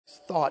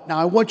thought. Now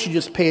I want you to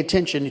just pay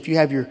attention. If you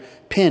have your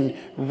pen,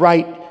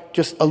 write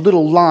just a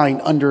little line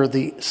under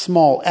the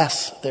small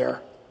s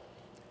there.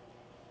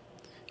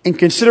 In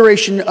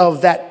consideration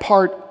of that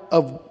part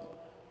of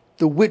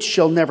the which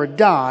shall never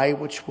die,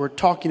 which we're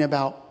talking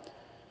about,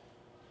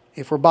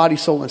 if we're body,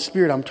 soul, and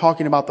spirit, I'm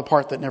talking about the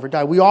part that never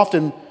died. We are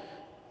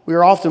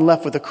often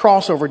left with the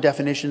crossover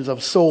definitions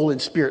of soul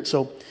and spirit.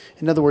 So,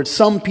 in other words,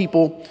 some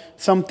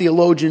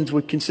theologians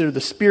would consider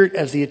the spirit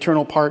as the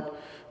eternal part.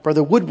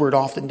 Brother Woodward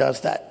often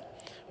does that.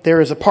 There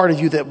is a part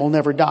of you that will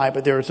never die,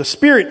 but there is a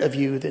spirit of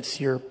you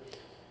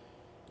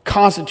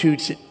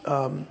constitutes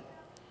a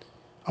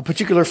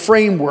particular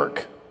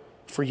framework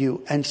for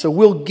you. And so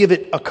we'll give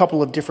it a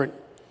couple of different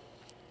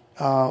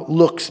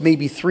looks,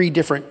 maybe 3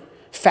 different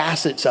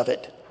facets of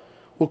it.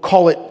 We'll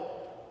call it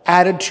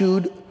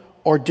attitude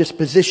or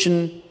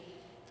disposition,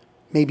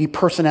 maybe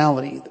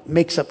personality that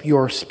makes up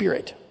your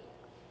spirit.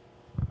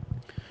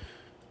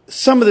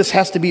 Some of this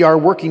has to be our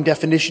working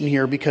definition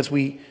here because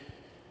we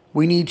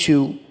need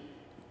to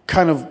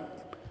kind of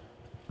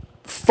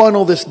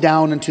funnel this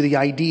down into the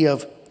idea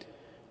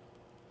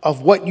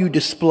of what you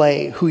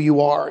display, who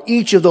you are.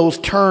 Each of those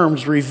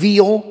terms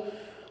reveal,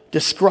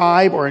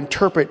 describe, or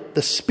interpret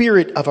the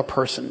spirit of a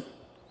person.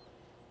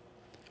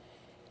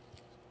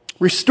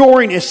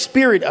 Restoring a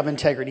spirit of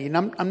integrity. And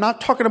I'm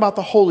not talking about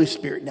the Holy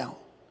Spirit now.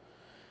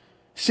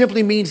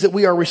 Simply means that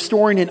we are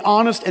restoring an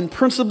honest and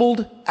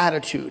principled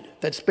attitude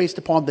that's based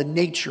upon the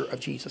nature of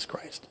Jesus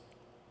Christ.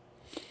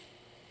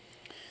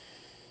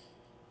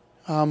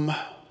 I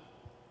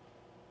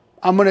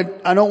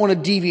don't want to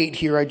deviate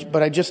here,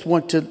 but I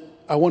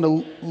want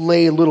to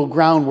lay a little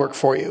groundwork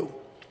for you.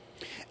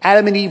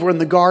 Adam and Eve were in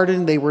the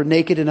garden. They were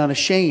naked and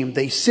unashamed.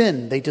 They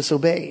sinned. They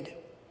disobeyed.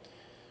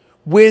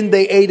 When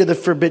they ate of the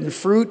forbidden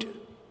fruit,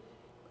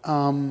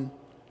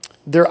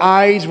 their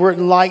eyes were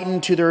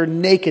enlightened to their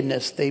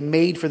nakedness. They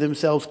made for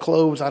themselves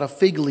clothes out of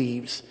fig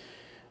leaves.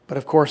 But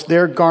of course,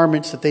 their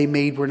garments that they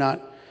made were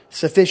not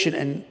sufficient,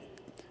 and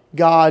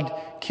God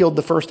killed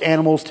the first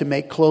animals to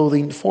make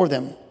clothing for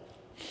them.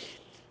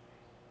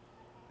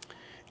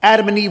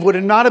 Adam and Eve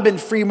would not have been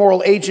free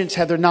moral agents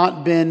had there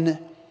not been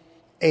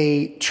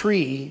a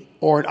tree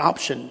or an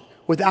option.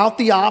 Without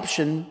the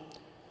option,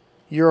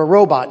 you're a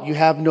robot. You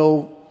have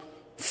no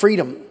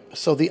freedom.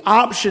 So the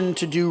option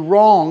to do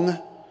wrong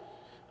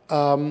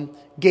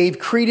gave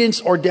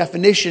credence or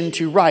definition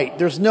to right.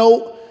 There's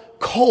no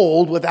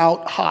cold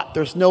without hot.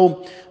 There's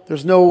no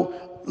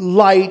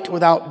light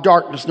without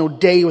darkness. No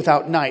day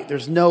without night.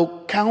 There's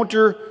no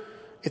counter.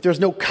 If there's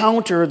no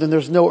counter, then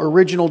there's no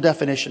original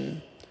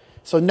definition.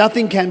 So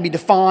nothing can be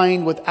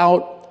defined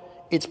without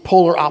its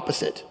polar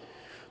opposite.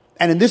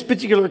 And in this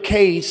particular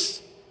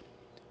case,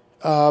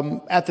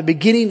 at the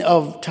beginning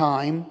of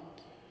time,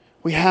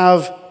 we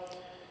have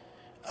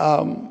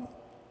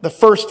the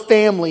first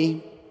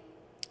family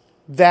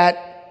they're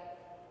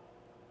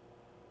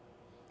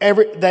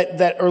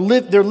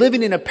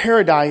living in a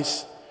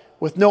paradise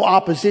with no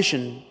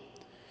opposition.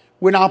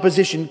 When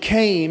opposition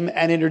came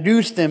and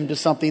introduced them to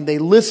something, they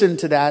listened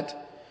to that.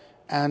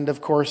 And of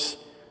course,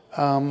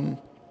 the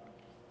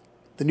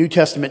New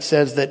Testament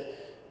says that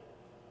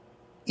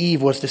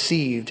Eve was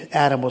deceived.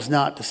 Adam was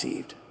not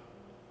deceived.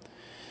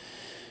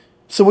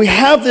 So we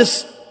have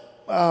this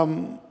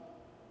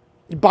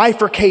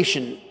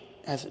bifurcation,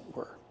 as it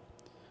were.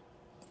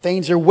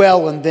 Things are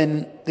well, and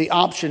then the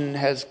option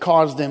has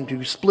caused them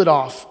to split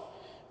off,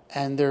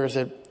 and there's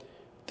a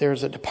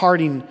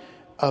departing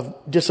of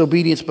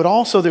disobedience, but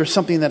also there's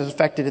something that is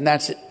affected, and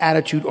that's the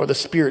attitude or the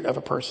spirit of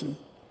a person.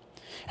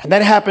 And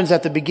that happens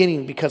at the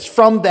beginning, because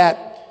from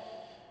that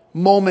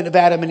moment of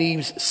Adam and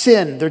Eve's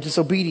sin, their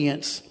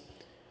disobedience,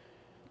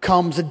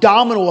 comes a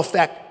domino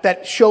effect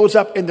that shows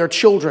up in their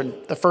children,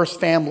 the first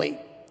family.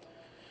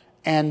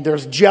 And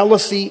there's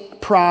jealousy,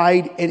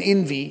 pride, and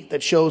envy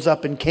that shows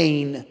up in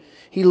Cain.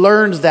 He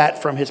learns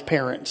that from his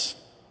parents.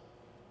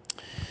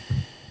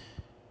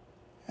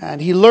 And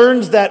he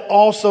learns that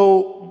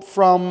also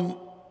from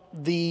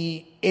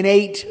the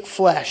innate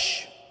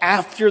flesh.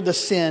 After the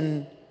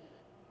sin,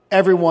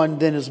 everyone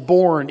then is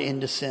born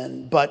into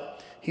sin.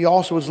 But he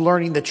also is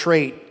learning the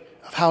trait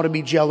of how to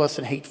be jealous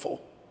and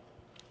hateful.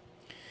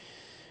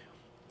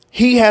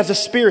 He has a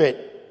spirit,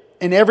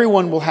 and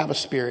everyone will have a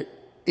spirit.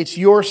 It's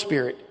your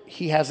spirit.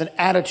 He has an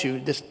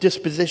attitude, this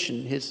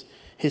disposition, his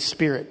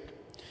spirit.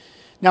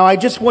 Now, I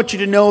just want you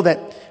to know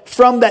that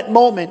from that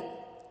moment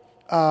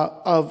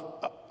of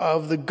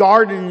the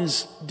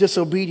garden's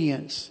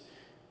disobedience,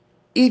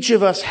 each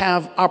of us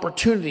have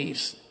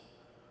opportunities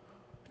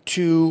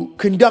to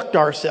conduct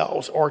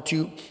ourselves or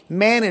to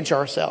manage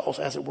ourselves,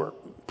 as it were.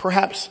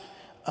 Perhaps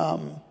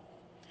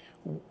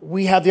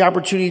we have the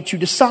opportunity to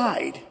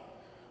decide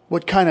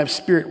what kind of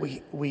spirit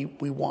we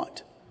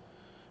want.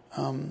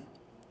 And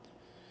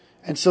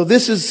so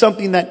this is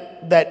something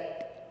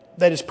that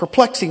is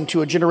perplexing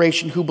to a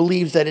generation who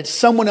believes that it's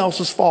someone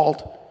else's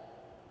fault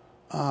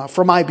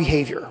for my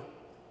behavior.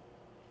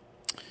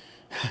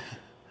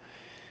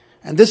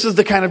 And this is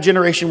the kind of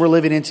generation we're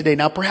living in today.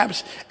 Now,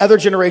 perhaps other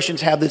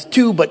generations have this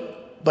too,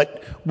 but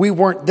but we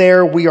weren't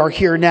there. We are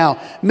here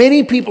now.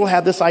 Many people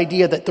have this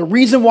idea that the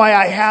reason why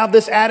I have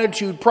this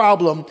attitude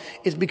problem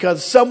is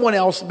because someone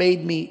else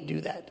made me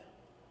do that.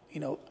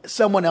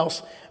 Someone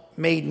else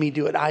made me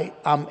do it.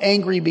 I'm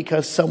angry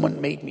because someone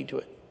made me do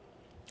it.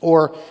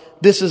 Or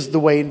this is the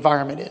way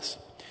environment is.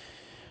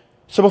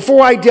 So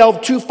before I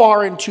delve too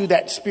far into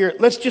that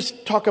spirit, let's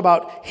just talk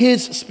about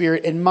his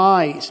spirit and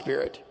my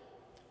spirit.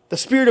 The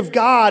Spirit of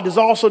God is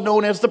also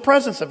known as the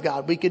presence of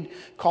God. We could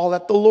call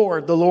that the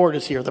Lord. The Lord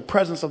is here, the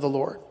presence of the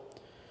Lord.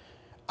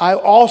 I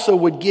also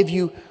would give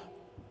you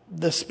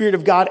the Spirit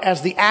of God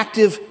as the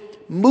active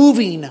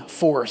moving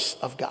force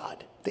of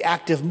God. The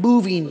active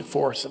moving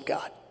force of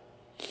God.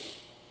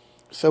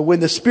 So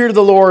when the Spirit of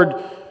the Lord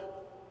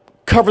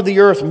covered the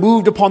earth,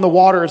 moved upon the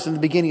waters in the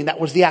beginning, that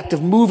was the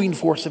active moving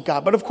force of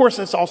God. But of course,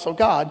 that's also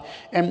God.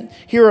 And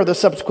here are the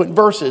subsequent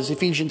verses,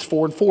 Ephesians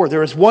 4:4.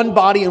 There is one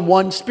body and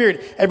one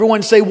Spirit.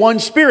 Everyone say one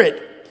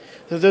Spirit.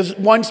 There's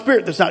one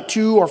Spirit. There's not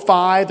two or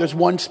five. There's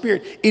one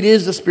Spirit. It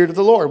is the Spirit of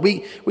the Lord.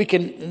 We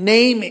can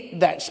name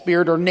that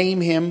Spirit or name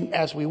him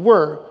as we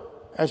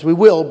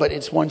will, but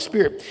it's one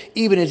Spirit.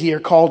 Even as ye are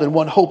called in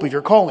one hope of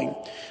your calling.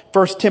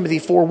 1 Timothy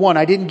 4:1.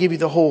 I didn't give you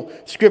the whole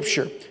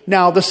scripture.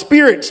 Now the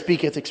Spirit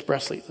speaketh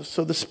expressly.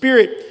 So the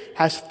Spirit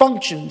has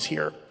functions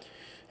here.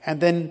 And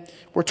then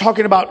we're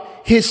talking about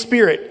his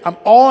Spirit.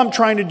 All I'm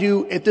trying to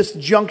do at this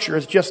juncture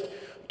is just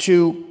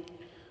to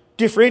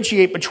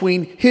differentiate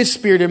between his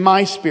Spirit and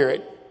my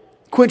spirit.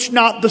 Quench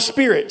not the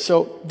Spirit.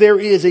 So there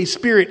is a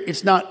Spirit.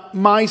 It's not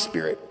my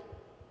spirit.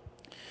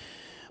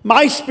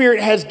 My spirit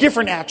has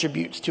different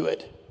attributes to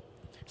it.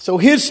 So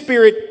his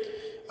Spirit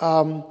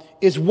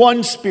is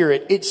one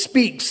Spirit. It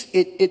speaks.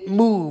 It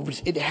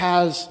moves. It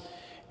has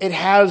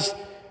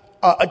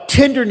a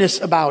tenderness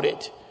about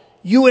it.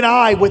 You and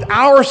I, with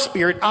our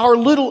spirit, our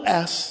little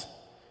s,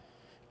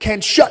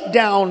 can shut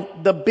down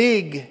the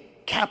big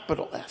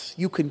capital S.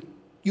 You can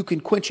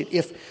quench it.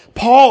 If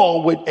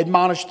Paul would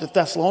admonish the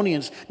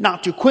Thessalonians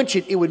not to quench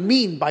it, it would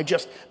mean by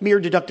just mere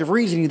deductive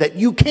reasoning that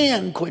you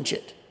can quench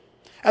it.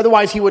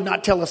 Otherwise, he would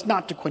not tell us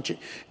not to quench it.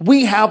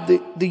 We have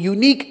the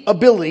unique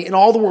ability in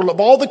all the world of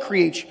all the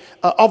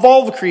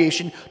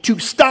creation to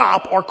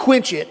stop or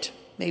quench it,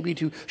 maybe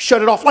to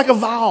shut it off like a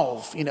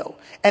valve,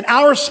 And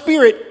our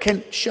spirit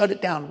can shut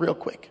it down real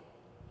quick.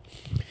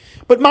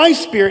 But my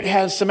spirit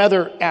has some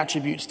other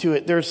attributes to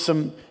it. There's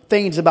some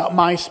things about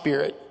my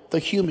spirit, the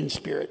human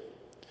spirit.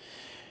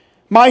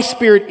 My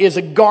spirit is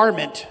a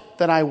garment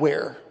that I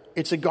wear.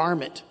 It's a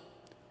garment.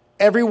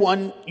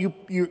 Everyone,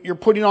 you're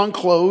putting on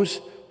clothes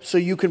so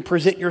you can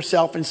present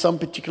yourself in some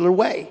particular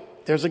way.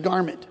 There's a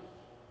garment.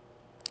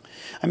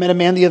 I met a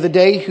man the other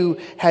day who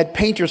had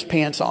painter's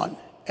pants on.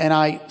 And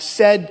I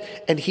said,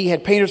 and he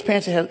had painter's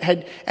pants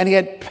and he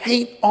had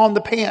paint on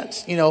the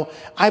pants.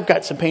 I've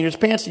got some painter's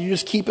pants and you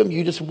just keep them,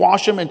 you just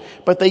wash them.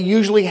 But they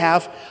usually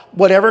have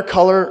whatever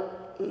color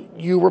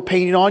you were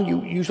painting on.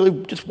 You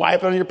usually just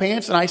wipe it on your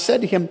pants. And I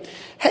said to him,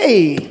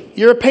 "Hey,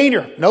 you're a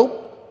painter." "Nope."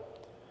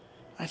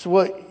 I said,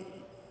 "Well,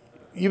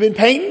 you been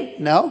painting?"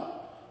 "No."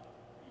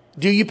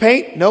 "Do you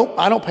paint?" "Nope,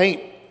 I don't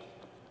paint."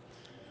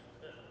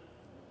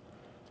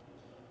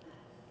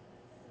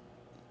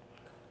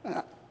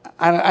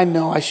 I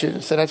know I shouldn't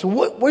have said that. I said,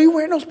 what are you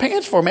wearing those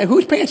pants for, man?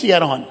 Whose pants you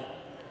got on?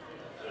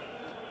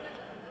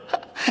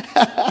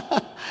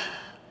 I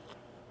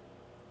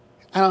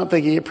don't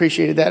think he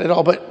appreciated that at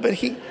all, but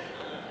he...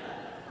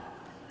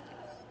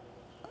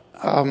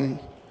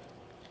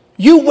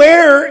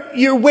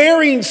 you're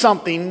wearing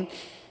something,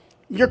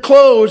 your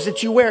clothes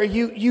that you wear,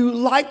 you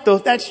like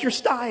those. That's your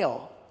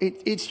style.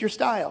 It's your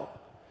style.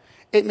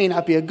 It may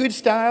not be a good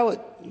style.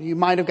 You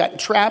might have gotten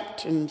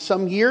trapped in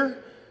some year.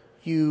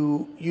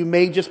 You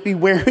may just be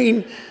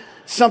wearing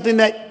something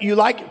that you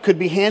like. It could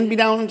be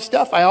hand-me-down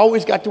stuff. I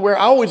always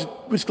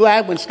was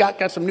glad when Scott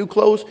got some new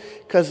clothes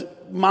because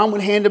Mom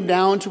would hand them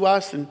down to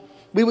us, and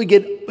we would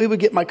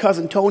get my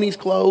cousin Tony's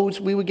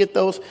clothes. We would get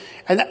those,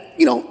 and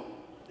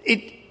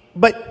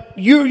but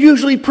you're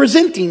usually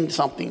presenting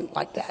something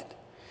like that,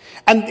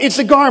 and it's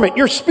a garment.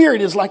 Your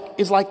spirit is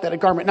like that, a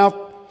garment.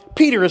 Now,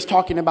 Peter is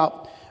talking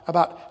about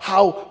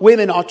how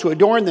women ought to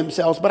adorn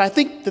themselves. But I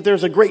think that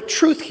there's a great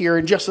truth here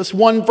in just this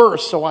one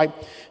verse. So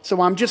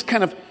I'm just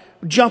kind of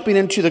jumping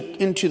into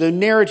the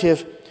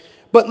narrative.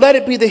 But let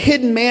it be the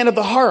hidden man of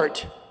the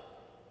heart,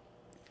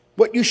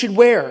 what you should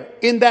wear,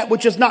 in that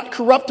which is not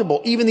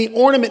corruptible, even the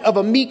ornament of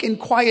a meek and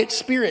quiet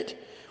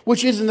spirit,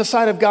 which is in the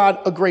sight of God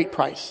a great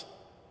price.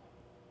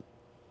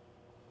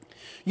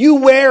 You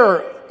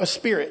wear a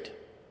spirit,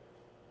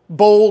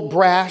 bold,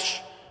 brash.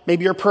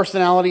 Maybe your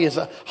personality is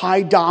a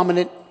high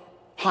dominant,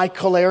 high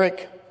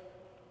choleric.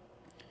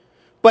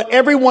 But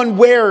everyone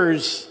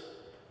wears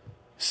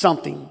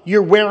something.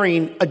 You're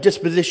wearing a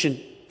disposition,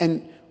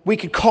 and we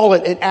could call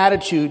it an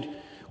attitude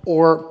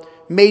or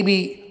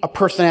maybe a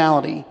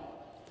personality.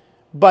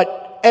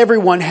 But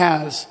everyone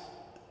has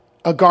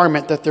a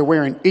garment that they're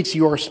wearing. It's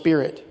your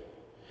spirit.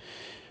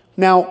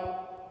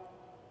 Now,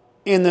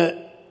 in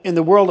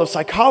the world of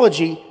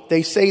psychology,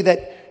 they say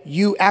that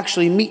you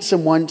actually meet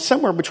someone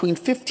somewhere between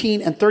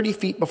 15 and 30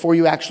 feet before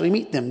you actually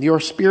meet them. Your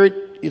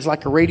spirit is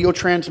like a radio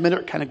transmitter.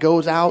 It kind of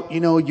goes out.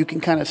 You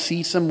can kind of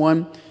see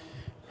someone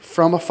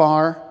from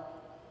afar.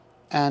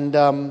 And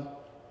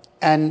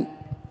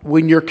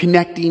when you're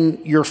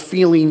connecting, you're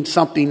feeling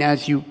something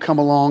as you come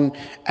along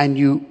and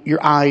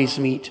your eyes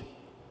meet.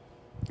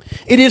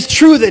 It is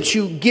true that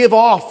you give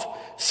off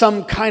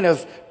some kind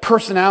of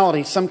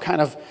personality, some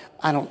kind of,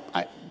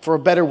 for a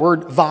better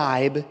word,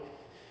 vibe.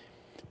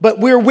 But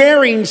we're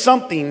wearing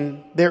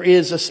something. There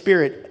is a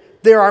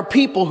spirit. There are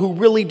people who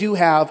really do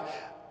have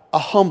a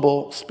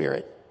humble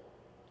spirit.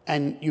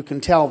 And you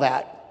can tell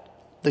that.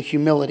 The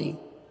humility.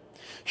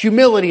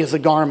 Humility is a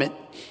garment.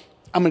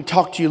 I'm going to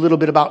talk to you a little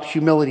bit about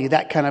humility,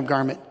 that kind of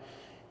garment.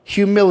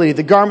 Humility,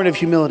 the garment of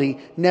humility,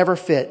 never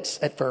fits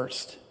at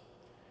first.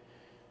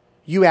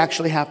 You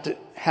actually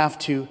have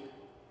to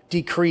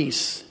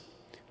decrease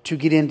to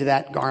get into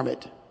that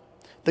garment.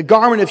 The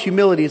garment of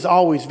humility is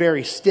always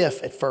very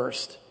stiff at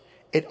first.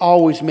 It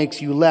always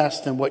makes you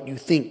less than what you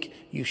think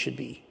you should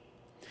be.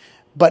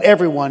 But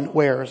everyone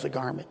wears a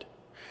garment.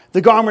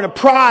 The garment of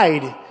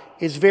pride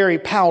is very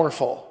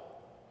powerful.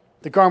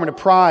 The garment of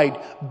pride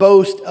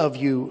boasts of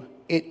you.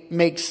 It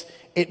makes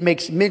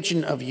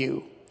mention of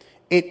you.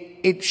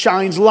 It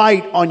shines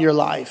light on your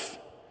life.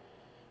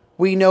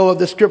 We know of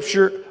the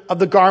scripture of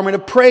the garment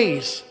of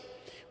praise,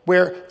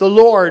 where the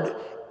Lord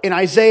in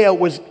Isaiah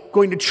was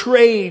going to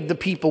trade the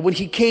people. When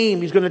he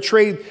came, he's going to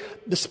trade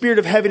the spirit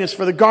of heaviness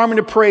for the garment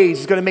of praise.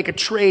 He's going to make a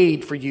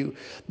trade for you.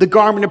 The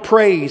garment of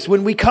praise.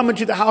 When we come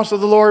into the house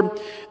of the Lord,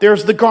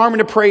 there's the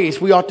garment of praise.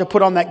 We ought to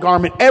put on that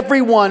garment.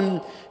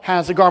 Everyone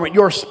has a garment.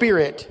 Your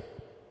spirit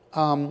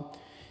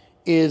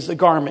is a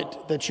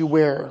garment that you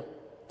wear.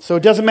 So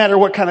it doesn't matter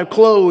what kind of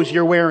clothes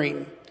you're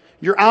wearing.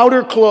 Your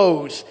outer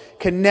clothes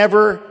can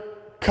never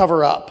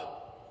cover up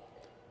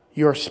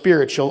your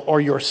spiritual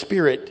or your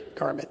spirit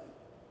garment.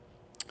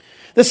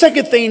 The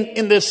second thing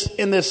in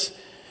this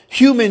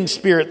human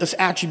spirit, this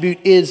attribute,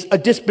 is a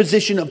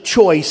disposition of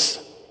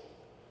choice.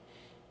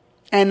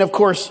 And of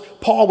course,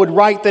 Paul would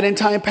write that in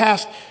time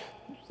past,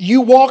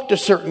 you walked a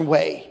certain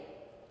way.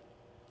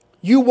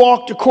 You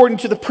walked according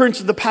to the prince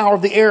of the power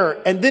of the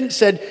air. And then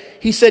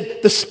he said,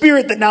 the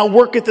spirit that now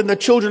worketh in the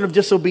children of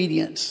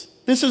disobedience.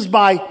 This is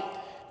by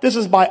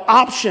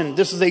option.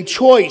 This is a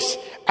choice.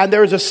 And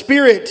there is a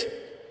spirit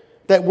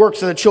that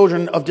works in the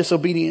children of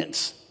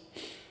disobedience.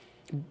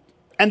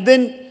 And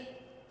then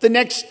the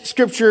next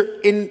scripture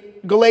in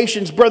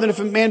Galatians, brethren, if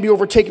a man be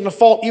overtaken of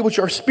fault, ye which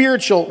are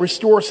spiritual,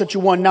 restore such a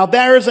one. Now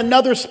there is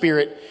another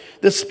spirit,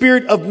 the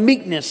spirit of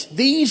meekness.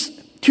 These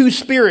two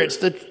spirits,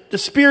 the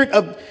spirit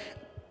of,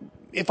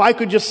 if I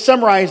could just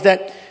summarize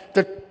that,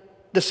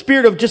 the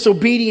spirit of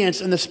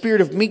disobedience and the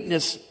spirit of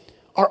meekness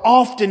are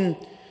often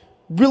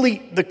really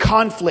the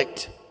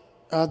conflict.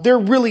 They're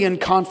really in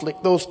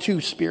conflict, those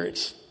two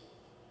spirits.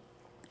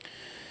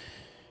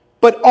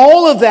 But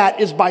all of that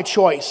is by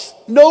choice.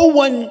 No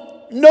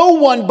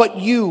one but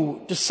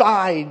you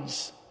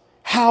decides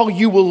how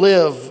you will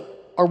live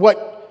or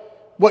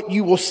what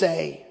you will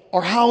say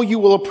or how you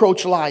will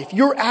approach life.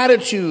 Your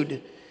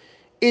attitude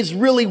is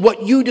really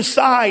what you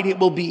decide it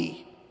will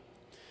be.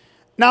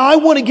 Now, I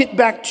want to get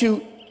back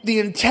to the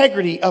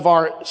integrity of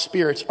our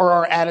spirits or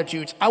our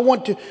attitudes. I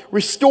want to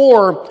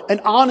restore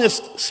an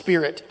honest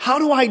spirit. How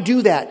do I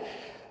do that?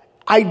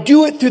 I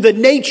do it through the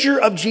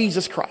nature of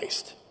Jesus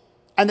Christ.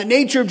 And the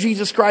nature of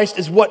Jesus Christ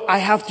is what I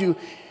have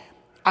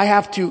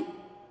to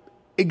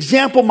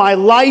example my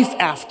life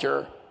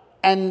after.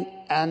 And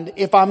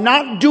if I'm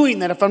not doing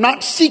that, if I'm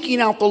not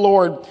seeking out the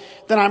Lord,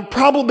 then I'm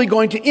probably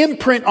going to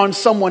imprint on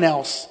someone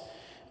else.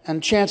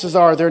 And chances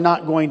are they're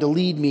not going to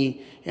lead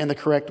me in the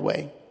correct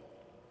way.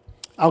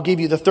 I'll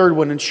give you the third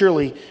one, and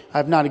surely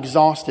I've not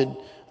exhausted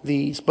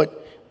these,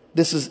 but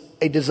this is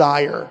a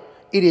desire.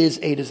 It is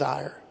a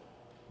desire.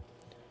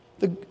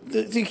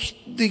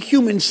 The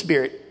human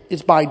spirit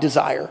is by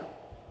desire.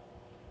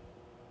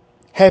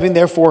 Having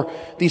therefore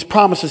these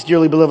promises,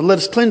 dearly beloved, let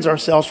us cleanse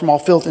ourselves from all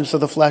filthiness of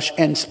the flesh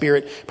and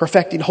spirit,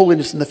 perfecting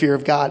holiness in the fear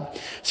of God.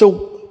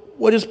 So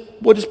what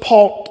is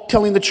Paul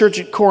telling the church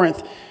at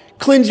Corinth?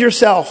 Cleanse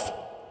yourself,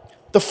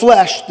 the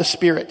flesh, the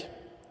spirit.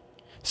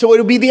 So it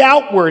would be the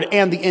outward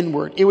and the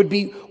inward. It would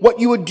be what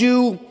you would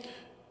do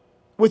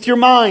with your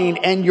mind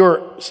and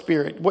your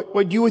spirit. What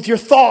you do with your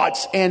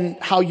thoughts and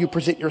how you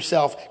present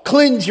yourself.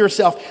 Cleanse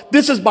yourself.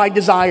 This is by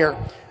desire.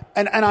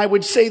 And I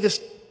would say this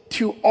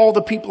to all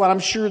the people, and I'm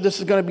sure this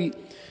is going to be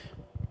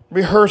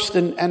rehearsed,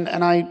 and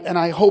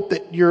I hope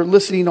that you're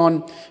listening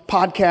on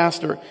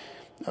podcast or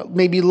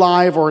maybe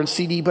live or in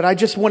CD, but I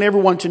just want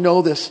everyone to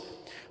know this.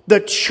 The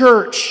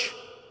church,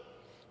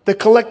 the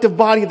collective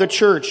body of the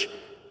church,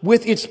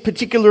 with its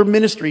particular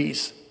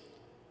ministries,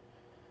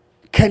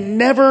 can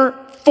never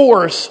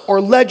force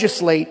or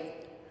legislate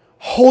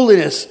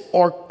holiness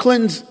or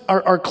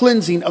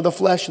cleansing of the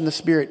flesh and the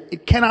spirit.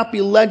 It cannot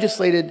be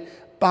legislated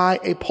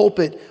by a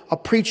pulpit, a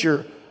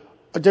preacher,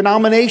 a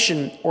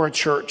denomination, or a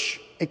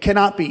church. It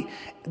cannot be.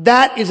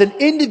 That is an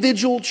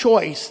individual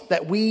choice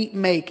that we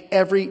make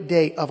every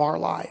day of our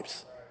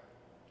lives.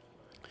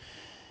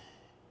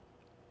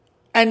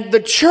 And the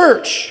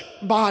church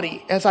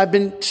body, as I've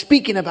been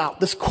speaking about,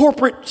 this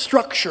corporate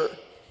structure,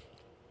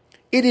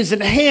 it is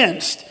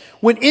enhanced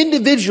when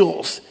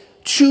individuals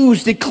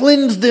choose to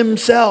cleanse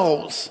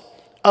themselves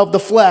of the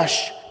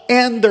flesh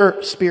and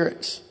their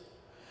spirits.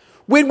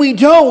 When we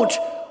don't,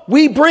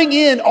 we bring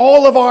in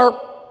all of our,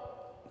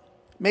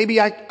 maybe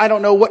I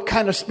don't know what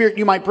kind of spirit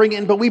you might bring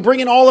in, but we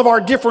bring in all of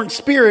our different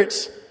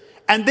spirits,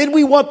 and then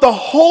we want the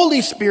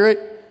Holy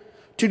Spirit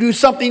to do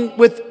something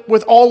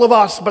with all of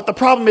us. But the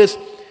problem is,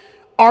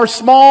 our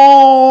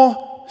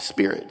small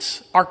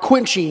spirits are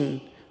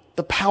quenching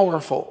the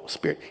powerful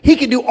Spirit. He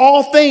can do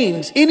all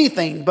things,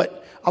 anything,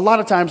 but a lot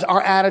of times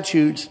our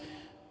attitudes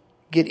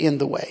get in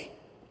the way.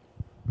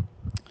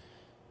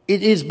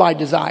 It is by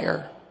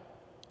desire.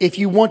 If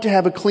you want to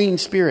have a clean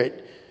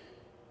spirit,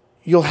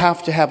 you'll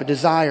have to have a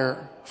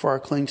desire for a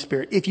clean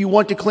spirit. If you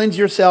want to cleanse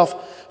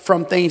yourself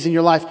from things in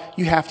your life,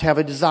 you have to have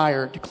a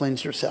desire to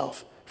cleanse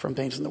yourself from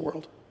things in the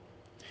world.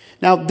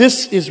 Now,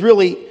 this is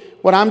really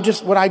what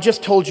I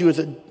just told you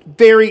is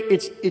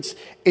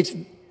it's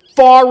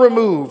far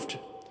removed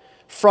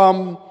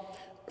from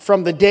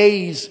the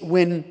days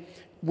when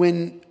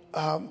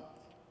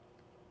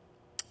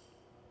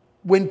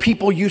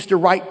people used to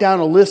write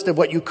down a list of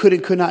what you could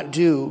and could not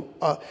do,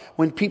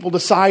 when people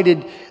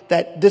decided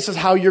that this is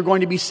how you're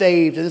going to be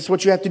saved, and this is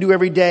what you have to do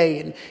every day,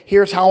 and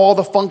here's how all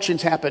the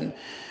functions happen.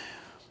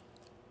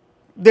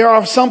 There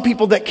are some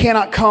people that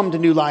cannot come to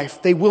New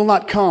Life. They will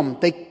not come.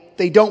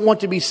 They don't want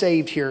to be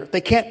saved here.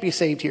 They can't be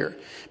saved here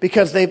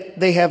because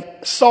they have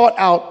sought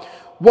out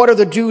what are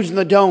the do's and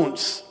the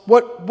don'ts.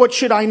 What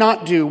should I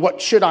not do?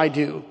 What should I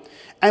do?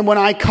 And when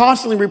I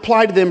constantly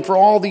reply to them for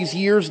all these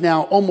years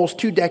now, almost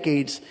 2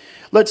 decades,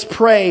 let's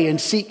pray and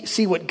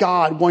see what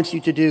God wants you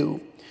to do.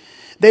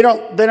 They're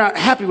not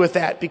happy with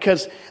that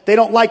because they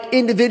don't like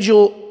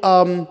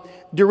individual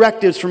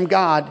directives from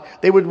God.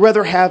 They would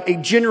rather have a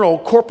general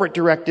corporate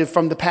directive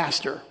from the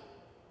pastor.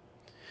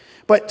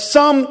 But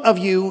some of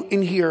you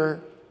in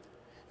here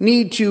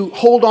need to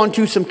hold on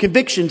to some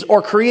convictions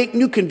or create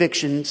new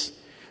convictions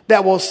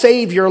that will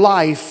save your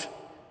life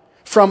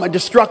from a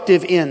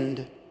destructive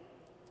end,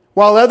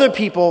 while other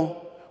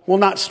people will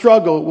not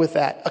struggle with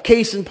that. A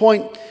case in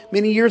point,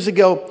 many years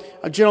ago,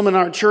 a gentleman in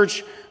our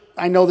church,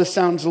 I know this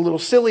sounds a little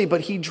silly,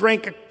 but he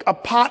drank a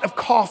pot of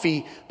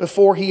coffee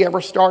before he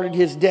ever started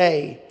his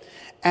day.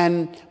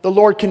 And the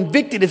Lord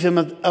convicted him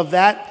of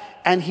that,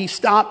 and he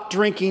stopped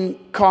drinking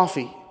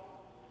coffee.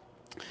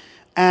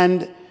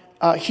 And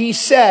he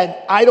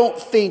said, I don't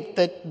think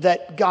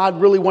that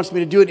God really wants me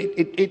to do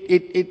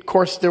it. Of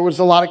course, there was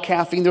a lot of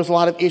caffeine. There was a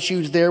lot of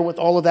issues there with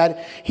all of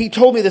that. He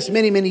told me this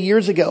many, many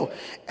years ago.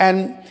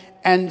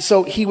 And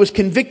so he was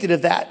convicted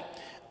of that.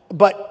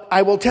 But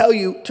I will tell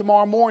you,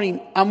 tomorrow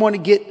morning, I'm going to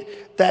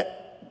get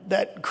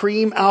that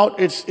cream out.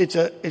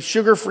 It's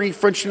sugar-free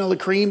French vanilla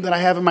cream that I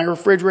have in my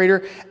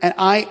refrigerator. And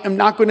I am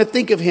not going to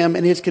think of him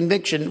and his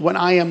conviction when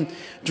I am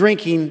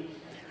drinking.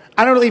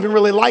 I don't even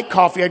really like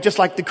coffee. I just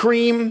like the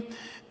cream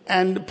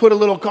and put a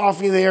little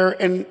coffee there.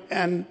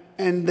 And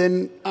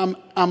then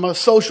I'm a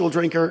social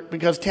drinker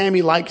because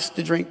Tammy likes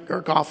to drink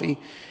her coffee.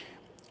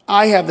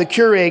 I have the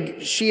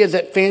Keurig. She has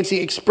that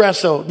fancy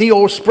espresso, the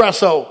old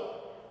espresso.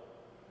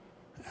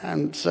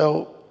 And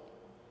so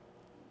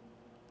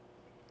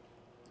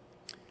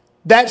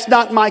that's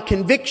not my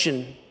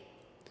conviction,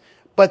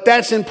 but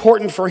that's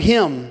important for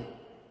him.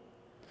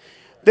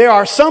 There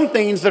are some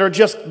things that are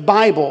just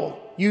Bible.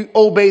 You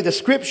obey the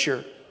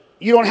scripture.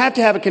 You don't have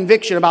to have a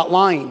conviction about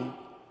lying.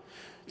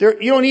 You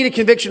don't need a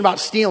conviction about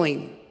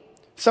stealing.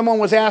 Someone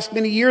was asked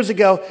many years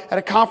ago at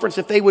a conference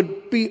if they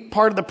would be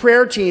part of the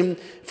prayer team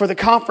for the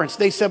conference.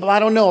 They said, well, I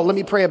don't know. Let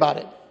me pray about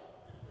it.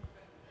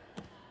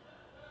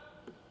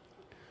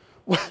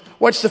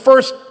 What's the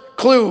first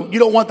clue? You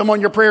don't want them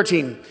on your prayer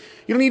team.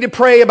 You don't need to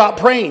pray about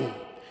praying.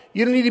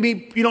 You don't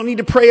need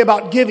to pray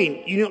about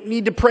giving. You don't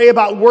need to pray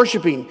about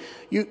worshiping.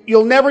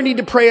 You'll never need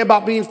to pray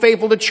about being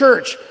faithful to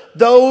church.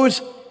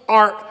 Those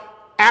are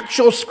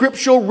actual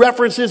scriptural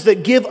references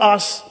that give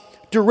us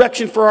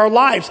direction for our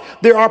lives.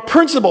 There are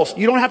principles.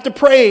 You don't have to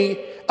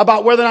pray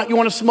about whether or not you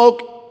want to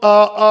smoke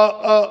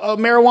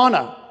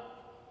marijuana,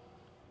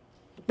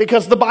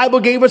 because the Bible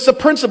gave us a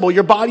principle.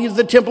 Your body is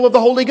the temple of the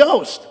Holy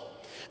Ghost.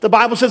 The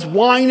Bible says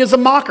wine is a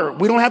mocker.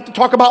 We don't have to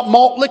talk about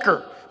malt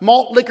liquor.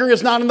 Malt liquor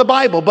is not in the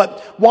Bible,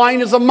 but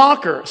wine is a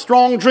mocker.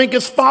 Strong drink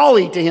is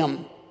folly to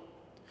him.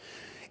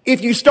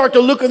 If you start to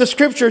look at the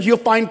scriptures, you'll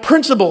find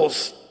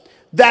principles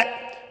that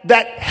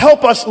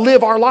help us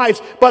live our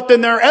lives. But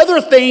then there are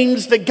other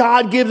things that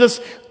God gives us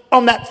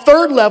on that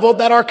third level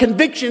that are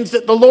convictions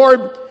that the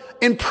Lord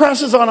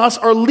impresses on us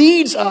or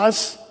leads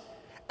us.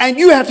 And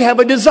you have to have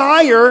a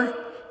desire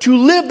to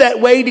live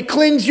that way to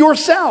cleanse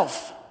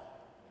yourself.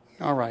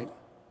 All right.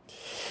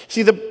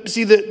 See,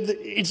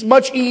 it's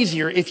much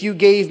easier if you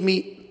gave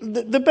me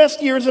the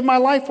best years of my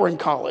life were in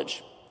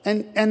college.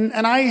 And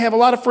I have a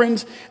lot of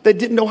friends that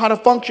didn't know how to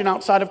function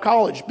outside of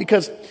college,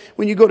 because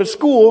when you go to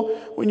school,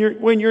 when you're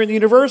in the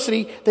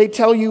university, they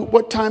tell you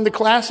what time the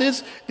class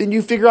is, then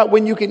you figure out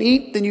when you can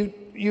eat, then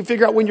you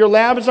figure out when your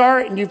labs are,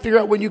 and you figure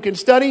out when you can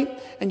study,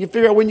 and you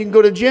figure out when you can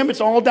go to the gym.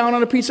 It's all down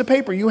on a piece of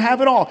paper. You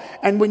have it all.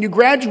 And when you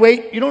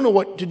graduate, you don't know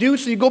what to do,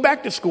 so you go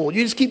back to school.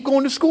 You just keep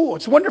going to school.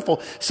 It's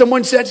wonderful.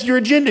 Someone sets your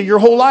agenda your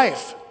whole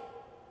life.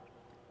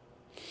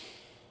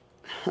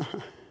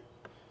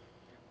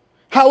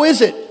 How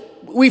is it?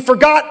 We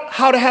forgot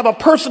how to have a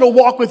personal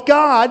walk with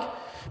God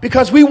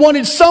because we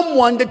wanted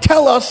someone to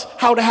tell us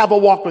how to have a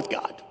walk with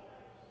God.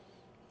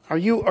 Are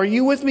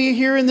you with me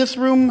here in this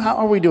room? How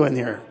are we doing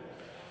here?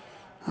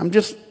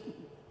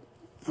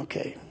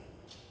 Okay.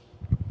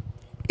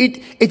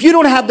 If you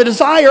don't have the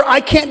desire,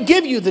 I can't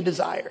give you the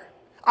desire.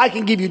 I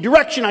can give you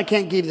direction, I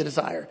can't give you the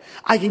desire.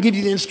 I can give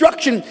you the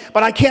instruction,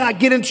 but I cannot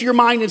get into your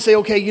mind and say,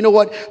 okay, you know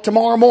what?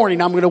 Tomorrow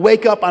morning I'm going to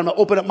wake up, I'm going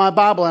to open up my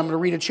Bible, I'm going to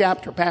read a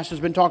chapter. Pastor's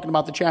been talking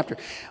about the chapter.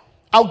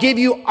 I'll give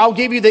you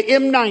the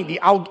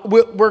M90.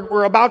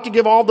 We're about to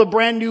give all the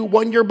brand new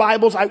 1-year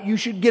Bibles. You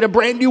should get a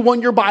brand new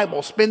 1-year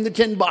Bible. Spend the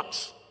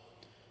 $10.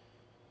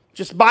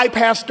 Just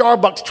bypass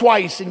Starbucks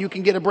twice and you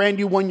can get a brand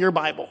new 1-year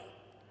Bible.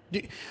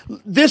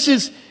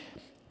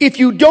 If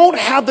you don't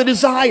have the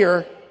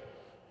desire,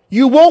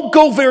 you won't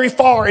go very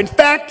far. In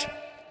fact,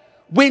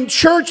 when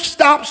church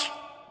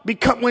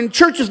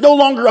is no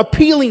longer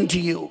appealing to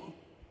you,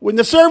 when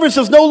the service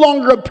is no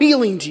longer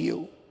appealing to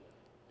you,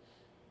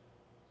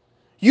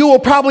 you will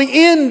probably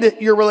end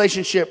your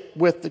relationship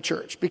with the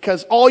church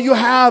because all you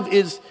have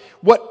is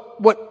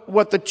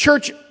what the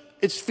church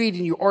is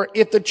feeding you, or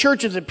if the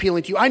church is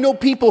appealing to you. I know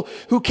people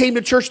who came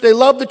to church, they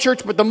loved the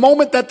church, but the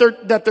moment that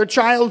their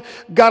child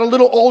got a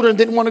little older and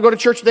didn't want to go to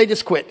church, they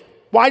just quit.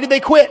 Why did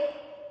they quit?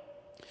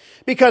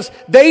 Because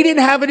they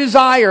didn't have a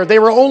desire. They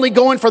were only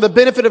going for the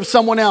benefit of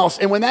someone else.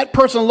 And when that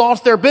person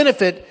lost their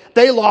benefit,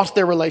 they lost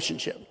their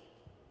relationship.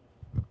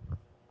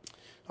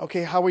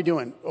 Okay, how are we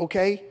doing?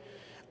 Okay?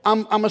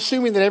 I'm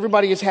assuming that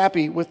everybody is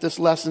happy with this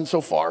lesson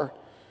so far.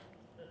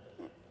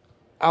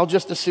 I'll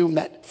just assume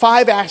that.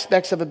 5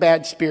 aspects of a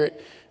bad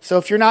spirit. So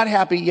if you're not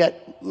happy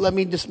yet, let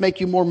me just make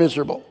you more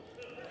miserable.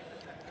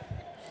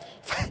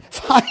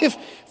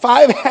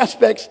 5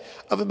 aspects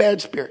of a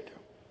bad spirit.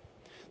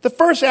 The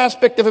first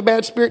aspect of a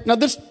bad spirit, now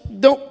this,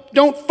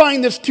 don't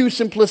find this too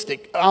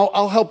simplistic.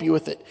 I'll help you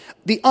with it.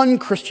 The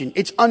unchristian.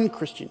 It's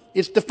unchristian.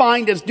 It's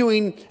defined as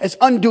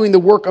undoing the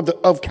work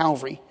of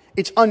Calvary.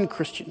 It's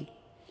unchristian.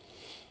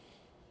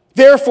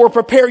 Therefore,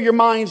 prepare your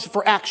minds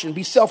for action.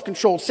 Be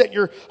self-controlled. Set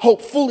your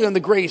hope fully on the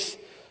grace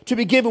to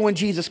be given when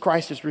Jesus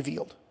Christ is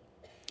revealed.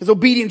 As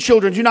obedient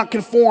children, do not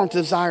conform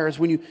to desires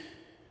when you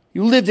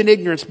lived in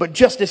ignorance, but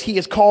just as he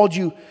has called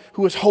you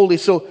who is holy,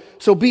 so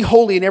be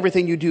holy in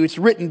everything you do. It's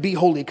written, be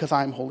holy because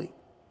I am holy.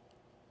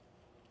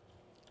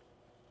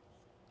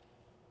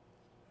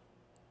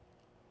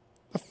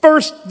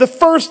 The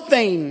first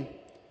thing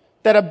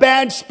that a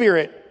bad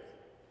spirit,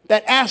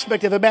 that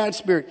aspect of a bad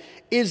spirit,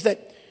 is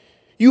that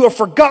you have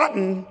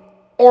forgotten,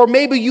 or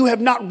maybe you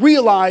have not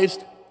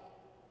realized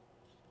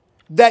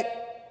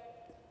that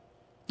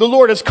the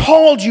Lord has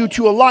called you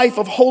to a life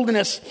of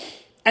holiness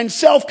and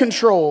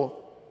self-control.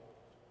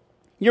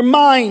 Your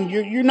mind,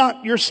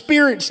 your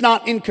spirit's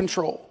not in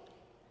control.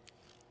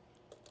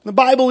 The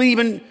Bible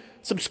even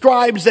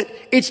subscribes that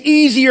it's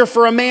easier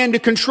for a man to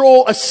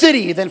control a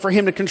city than for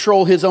him to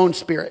control his own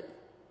spirit.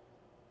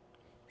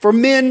 For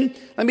men,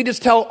 let me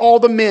just tell all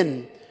the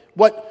men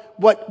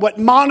what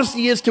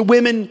modesty is to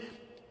women,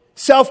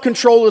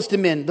 self-control is to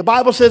men. The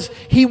Bible says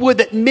he would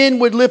that men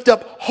would lift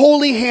up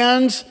holy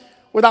hands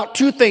without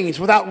 2 things.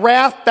 Without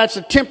wrath, that's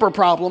a temper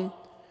problem,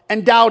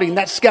 and doubting,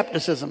 that's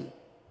skepticism.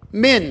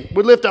 Men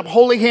would lift up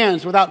holy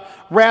hands without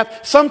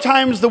wrath.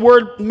 Sometimes the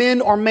word men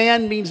or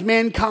man means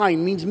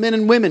mankind, means men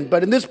and women.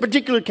 But in this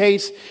particular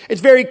case, it's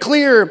very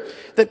clear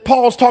that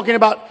Paul's talking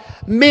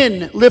about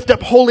men lift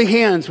up holy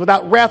hands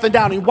without wrath and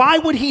doubting. Why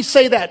would he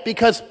say that?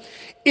 Because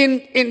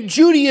in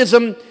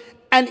Judaism,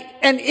 and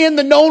in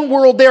the known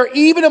world there,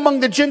 even among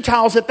the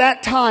Gentiles at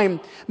that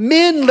time,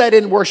 men led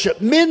in worship,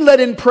 men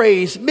led in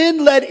praise,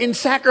 men led in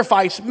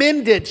sacrifice,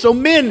 men did. So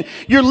men,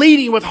 you're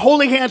leading with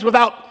holy hands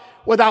without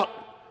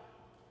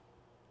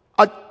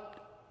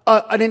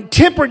an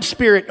intemperate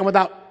spirit and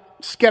without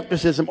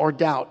skepticism or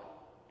doubt.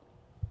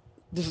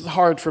 This is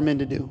hard for men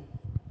to do.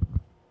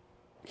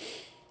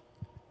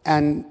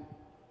 And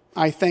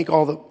I thank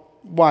all the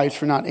wives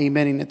for not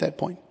amening at that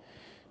point.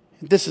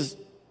 This is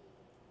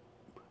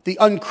the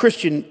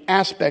unchristian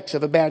aspects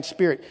of a bad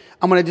spirit.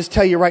 I'm going to just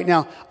tell you right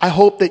now, I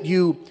hope that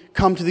you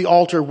come to the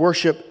altar,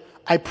 worship.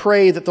 I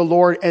pray that the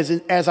Lord,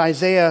 as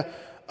Isaiah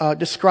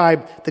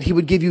described, that he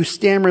would give you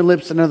stammering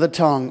lips and another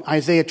tongue.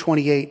 Isaiah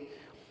 28,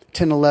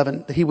 10,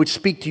 11, that he would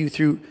speak to you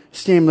through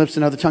stammering lips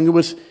and another tongue.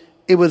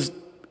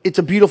 It's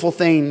a beautiful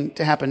thing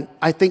to happen.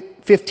 I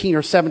think 15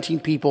 or 17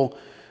 people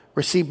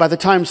received, by the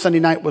time Sunday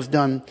night was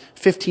done,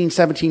 15,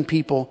 17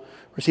 people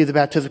received the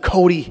baptism.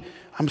 Cody,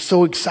 I'm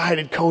so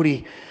excited,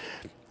 Cody.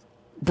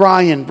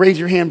 Brian, raise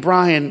your hand,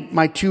 Brian,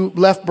 my 2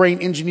 left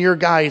brain engineer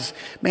guys.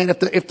 Man,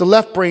 if the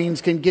left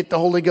brains can get the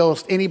Holy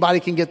Ghost,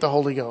 anybody can get the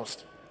Holy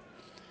Ghost.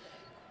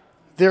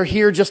 They're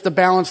here just to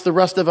balance the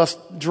rest of us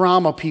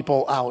drama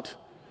people out.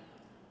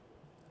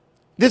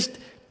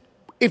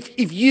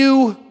 if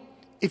you,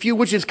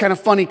 which is kind of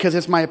funny because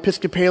it's my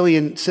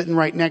Episcopalian sitting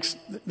right next,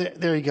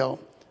 there you go.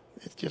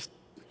 It's just,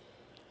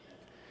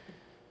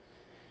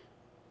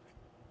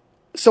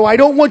 so I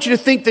don't want you to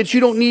think that you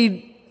don't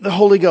need the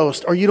Holy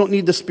Ghost or you don't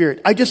need the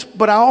Spirit.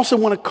 But I also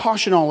want to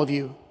caution all of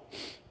you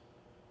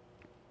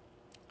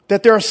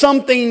that there are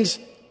some things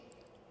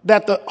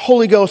that the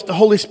Holy Ghost, the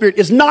Holy Spirit,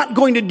 is not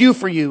going to do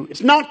for you.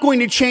 It's not going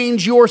to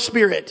change your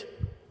spirit.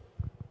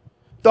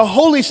 The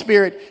Holy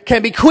Spirit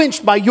can be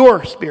quenched by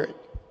your spirit.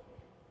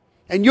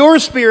 And your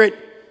spirit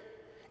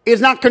is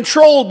not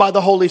controlled by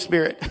the Holy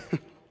Spirit.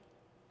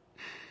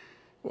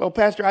 Well,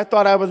 Pastor, I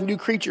thought I was a new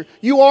creature.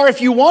 You are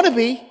if you want to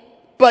be,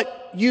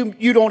 but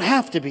you don't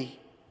have to be.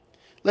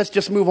 Let's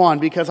just move on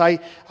because I'm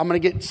going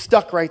to get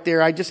stuck right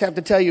there. I just have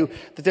to tell you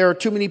that there are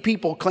too many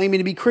people claiming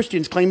to be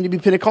Christians, claiming to be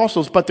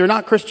Pentecostals, but they're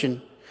not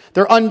Christian.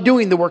 They're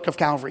undoing the work of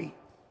Calvary.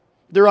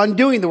 They're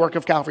undoing the work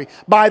of Calvary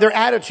by their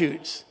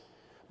attitudes,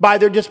 by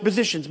their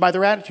dispositions, by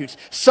their attitudes.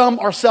 Some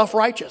are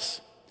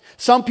self-righteous.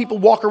 Some people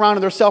walk around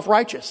and they're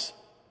self-righteous.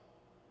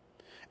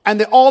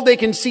 And all they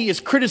can see is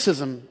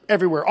criticism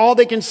everywhere. All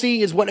they can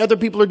see is what other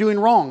people are doing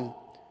wrong.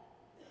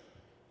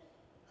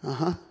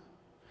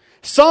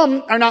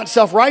 Some are not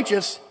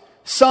self-righteous.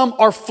 Some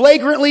are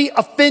flagrantly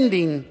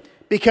offending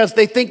because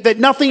they think that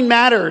nothing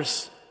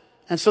matters.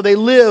 And so they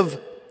live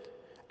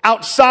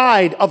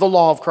outside of the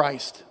law of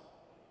Christ.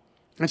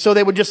 And so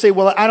they would just say,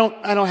 well, I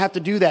don't have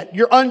to do that.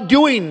 You're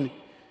undoing.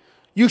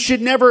 You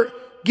should never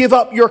give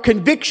up your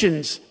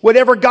convictions.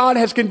 Whatever God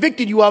has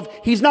convicted you of,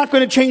 He's not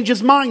going to change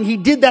His mind. He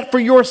did that for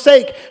your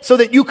sake so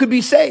that you could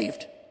be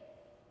saved.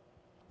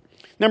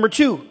 Number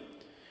 2.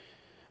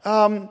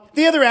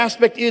 The other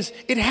aspect is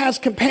it has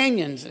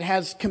companions. It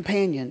has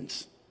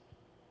companions.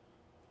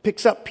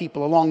 Picks up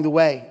people along the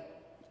way.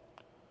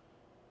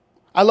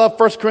 I love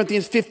 1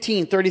 Corinthians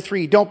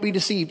 15:33. Don't be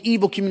deceived.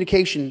 Evil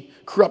communication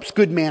corrupts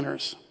good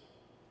manners.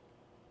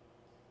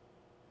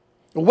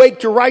 Awake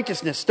to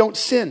righteousness. Don't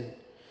sin.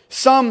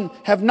 Some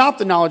have not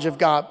the knowledge of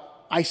God.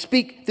 I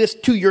speak this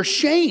to your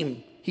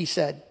shame, he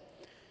said.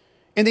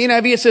 In the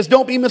NIV it says,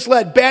 don't be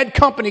misled. Bad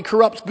company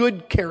corrupts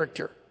good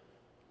character.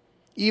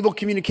 Evil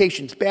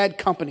communications, bad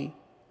company.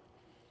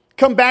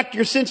 Come back to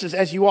your senses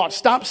as you ought.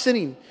 Stop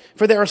sinning,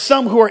 for there are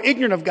some who are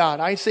ignorant of God.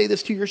 I say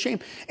this to your shame.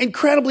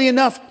 Incredibly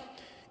enough,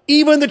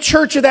 even the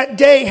church of that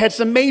day had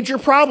some major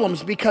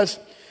problems because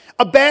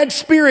a bad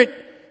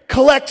spirit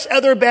collects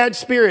other bad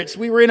spirits.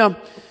 We were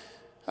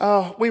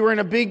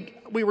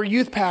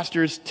youth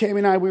pastors. Tammy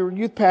and I, we were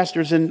youth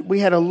pastors, and we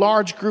had a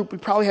large group. We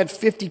probably had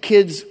 50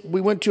 kids.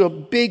 We went to a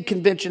big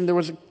convention. There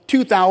was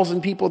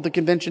 2,000 people at the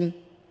convention.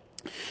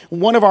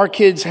 One of our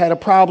kids had a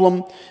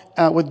problem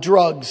with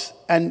drugs,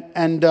 and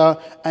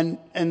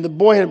the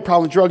boy had a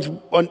problem with drugs.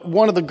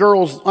 One of the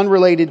girls,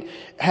 unrelated,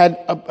 had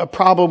a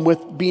problem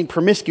with being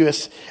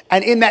promiscuous.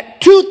 And in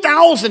that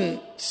 2,000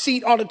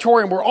 seat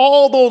auditorium where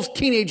all those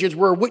teenagers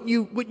were, wouldn't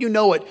you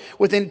know it,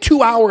 within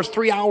 2 hours,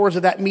 3 hours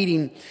of that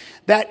meeting,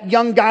 that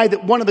young guy,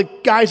 one of the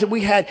guys that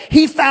we had,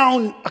 he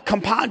found a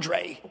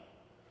compadre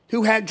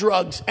who had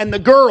drugs, and the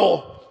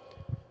girl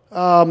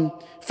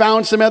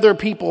found some other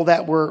people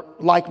that were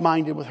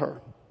like-minded with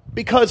her.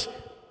 Because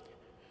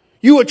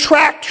you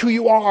attract who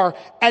you are,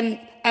 and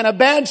a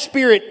bad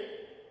spirit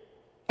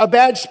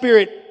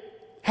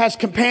has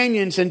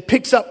companions and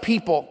picks up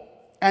people,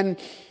 and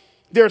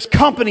there's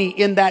company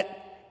in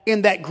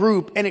that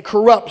group, and it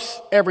corrupts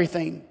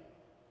everything.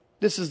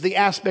 This is the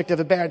aspect of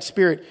a bad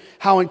spirit.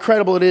 How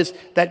incredible it is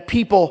that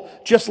people,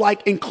 just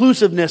like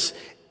inclusiveness,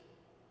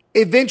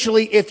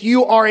 eventually, if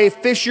you are a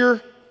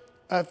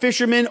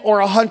fisherman or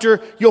a hunter,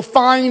 you'll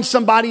find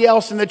somebody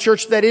else in the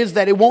church that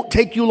it won't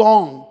take you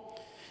long.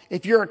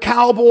 If you're a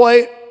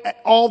cowboy,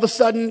 all of a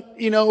sudden,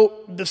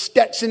 the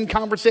Stetson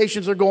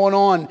conversations are going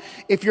on.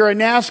 If you're a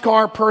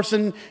NASCAR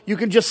person, you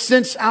can just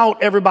sense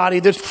out everybody.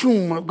 There's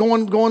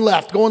going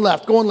left.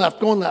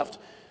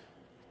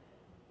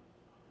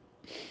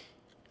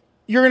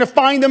 You're going to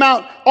find them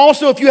out.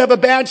 Also, if you have a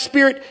bad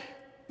spirit,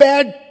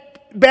 bad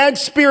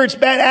spirits,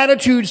 bad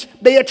attitudes,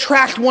 they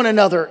attract one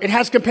another. It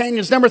has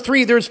companions. Number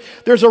 3, there's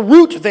a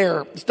root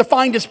there. It's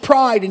defined as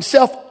pride and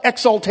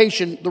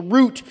self-exaltation. The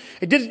root.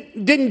 It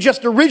didn't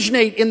just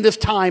originate in this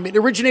time. It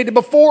originated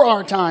before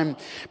our time.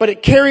 But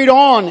it carried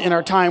on in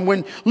our time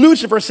when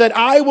Lucifer said,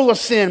 I will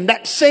ascend.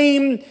 That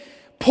same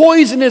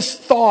poisonous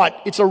thought.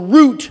 It's a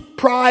root.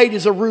 Pride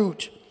is a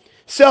root.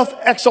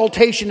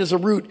 Self-exaltation is a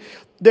root.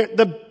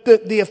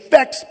 The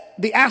effects,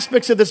 the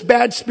aspects of this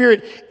bad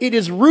spirit, it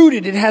is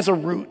rooted. It has a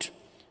root.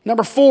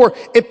 Number 4,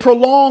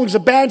 a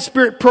bad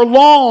spirit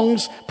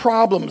prolongs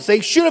problems. They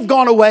should have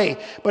gone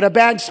away, but a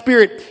bad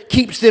spirit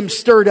keeps them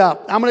stirred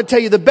up. I'm going to tell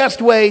you the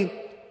best way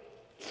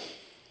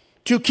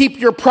to keep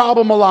your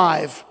problem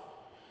alive.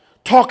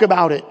 Talk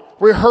about it.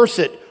 Rehearse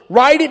it.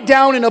 Write it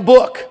down in a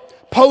book.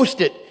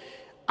 Post it.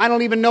 I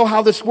don't even know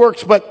how this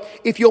works, but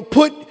if you'll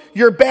put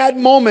your bad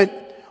moment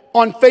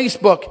on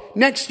Facebook,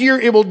 next year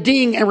it will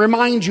ding and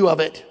remind you of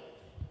it.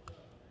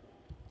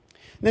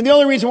 And the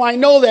only reason why I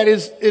know that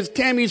is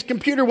Tammy's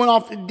computer went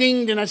off, it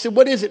dinged, and I said,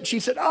 what is it? She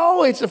said,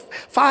 oh, it's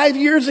 5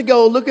 years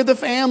ago. Look at the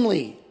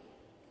family.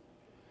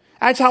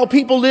 That's how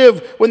people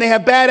live when they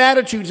have bad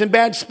attitudes and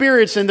bad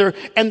spirits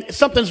and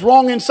something's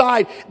wrong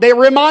inside. They're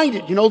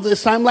reminded,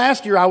 this time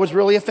last year I was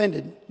really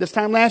offended. This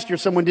time last year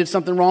someone did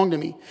something wrong to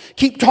me.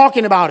 Keep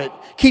talking about it.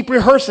 Keep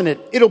rehearsing it.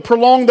 It'll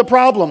prolong the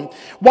problem.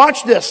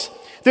 Watch this.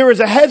 There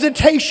is a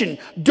hesitation.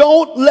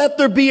 Don't let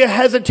there be a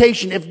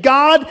hesitation. If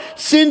God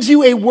sends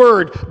you a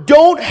word,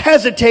 don't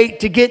hesitate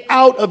to get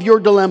out of your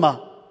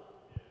dilemma.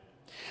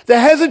 The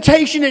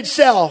hesitation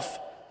itself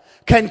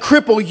can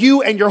cripple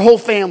you and your whole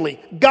family.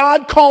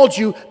 God called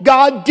you.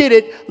 God did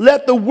it.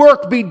 Let the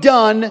work be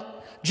done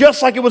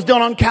just like it was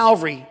done on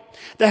Calvary.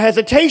 The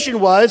hesitation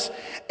was,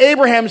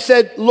 Abraham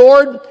said,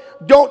 Lord,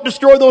 don't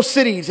destroy those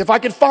cities. If I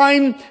could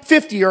find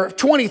 50 or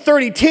 20,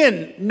 30,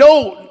 10,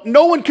 no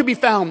one could be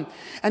found.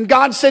 And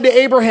God said to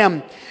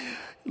Abraham,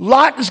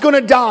 Lot is going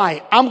to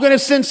die. I'm going to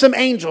send some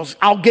angels.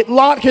 I'll get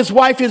Lot, his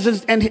wife,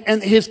 and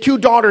his 2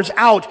 daughters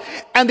out.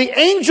 And the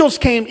angels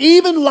came.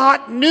 Even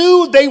Lot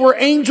knew they were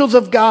angels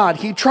of God.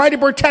 He tried to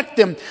protect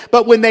them.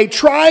 But when they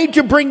tried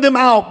to bring them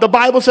out, the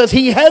Bible says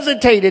he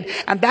hesitated.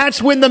 And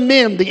that's when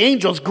the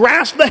angels,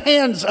 grasped the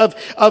hands of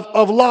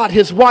Lot,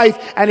 his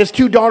wife, and his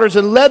 2 daughters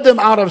and led them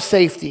out of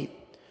safety.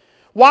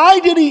 Why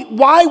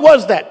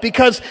was that?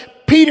 Because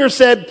Peter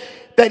said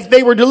that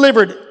they were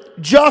delivered.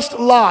 Just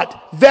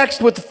Lot,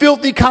 vexed with the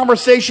filthy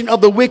conversation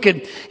of the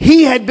wicked.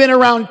 He had been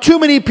around too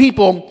many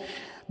people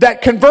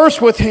that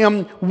conversed with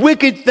him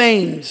wicked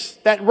things.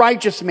 That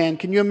righteous man,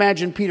 can you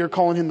imagine Peter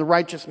calling him the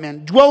righteous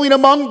man? Dwelling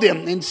among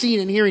them and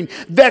seeing and hearing,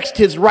 vexed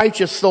his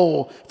righteous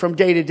soul from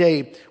day to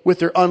day with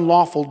their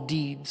unlawful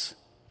deeds.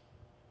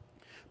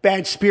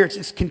 Bad spirits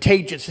is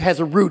contagious. It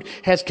has a root,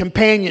 has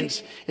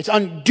companions. It's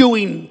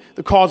undoing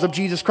the cause of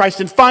Jesus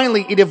Christ. And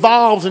finally, it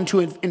evolves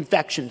into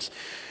infections.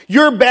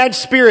 Your bad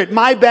spirit,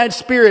 my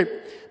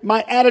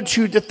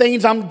attitude, the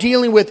things I'm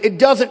dealing with, it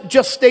doesn't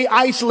just stay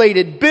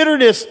isolated.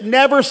 Bitterness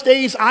never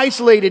stays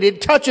isolated.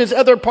 It touches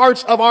other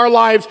parts of our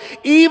lives,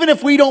 even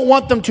if we don't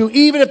want them to,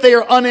 even if they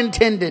are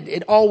unintended.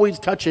 It always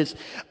touches.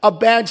 A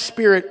bad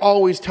spirit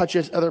always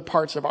touches other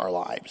parts of our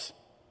lives.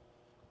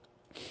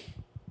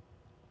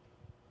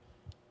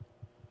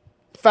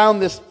 Found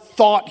this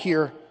thought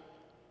here.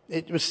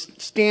 It was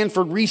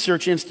Stanford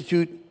Research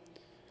Institute.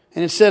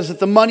 And it says that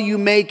the money you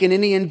make in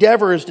any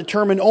endeavor is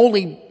determined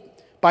only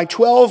by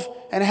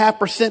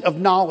 12.5% of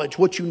knowledge,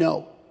 what you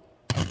know.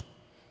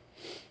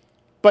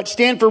 But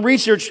Stanford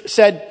Research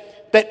said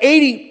that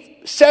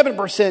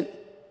 87%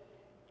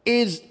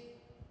 is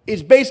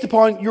based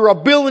upon your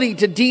ability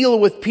to deal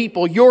with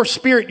people, your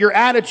spirit, your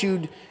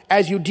attitude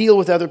as you deal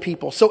with other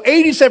people. So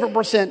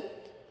 87%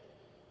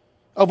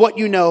 of what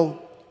you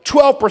know,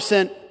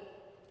 12%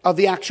 of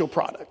the actual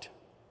product.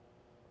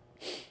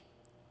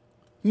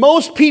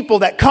 Most people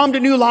that come to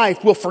New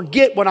Life will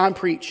forget what I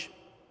preach.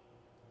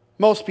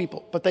 Most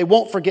people, but they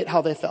won't forget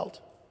how they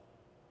felt.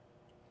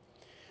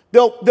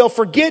 They'll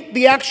forget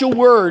the actual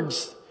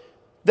words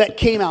that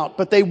came out,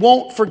 but they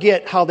won't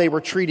forget how they were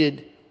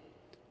treated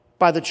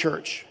by the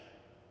church.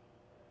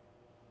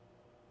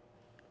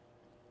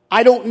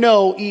 I don't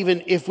know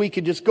even if we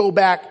could just go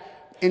back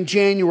in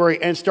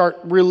January and start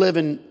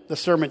reliving the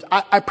sermons.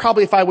 I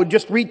probably, if I would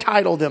just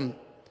retitle them,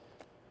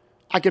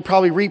 I could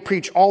probably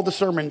re-preach all the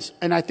sermons,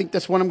 and I think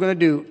that's what I'm going to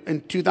do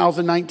in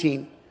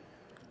 2019.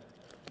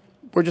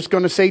 We're just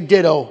going to say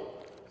ditto,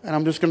 and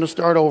I'm just going to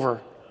start over.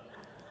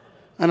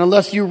 And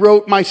unless you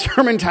wrote my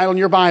sermon title in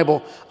your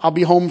Bible, I'll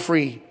be home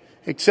free.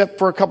 Except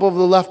for a couple of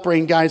the left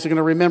brain guys are going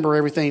to remember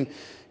everything,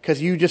 because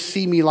you just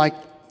see me like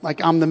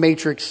I'm the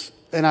Matrix,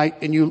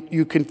 and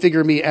you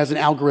configure me as an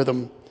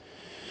algorithm.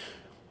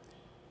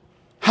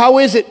 How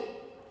is it?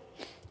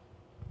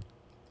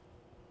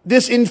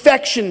 This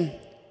infection,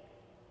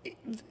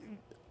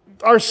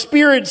 our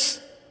spirits,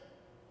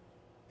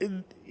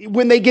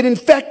 when they get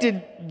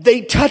infected,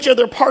 they touch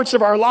other parts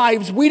of our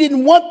lives. We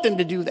didn't want them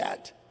to do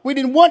that. We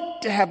didn't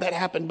want to have that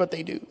happen, but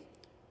they do.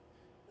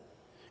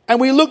 And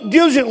we look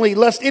diligently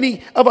lest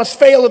any of us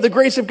fail of the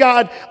grace of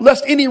God,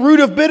 lest any root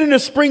of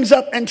bitterness springs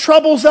up and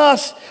troubles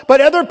us,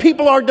 but other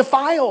people are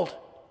defiled.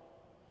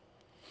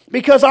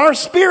 Because our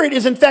spirit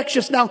is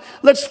infectious. Now,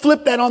 let's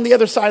flip that on the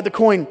other side of the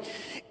coin.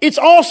 It's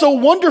also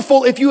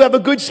wonderful if you have a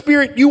good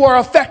spirit, you are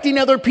affecting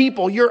other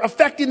people. You're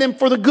affecting them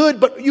for the good,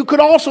 but you could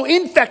also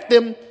infect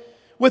them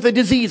with a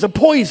disease, a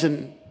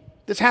poison.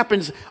 This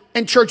happens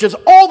in churches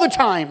all the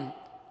time.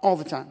 All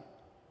the time.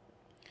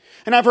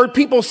 And I've heard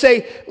people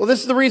say, well,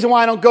 this is the reason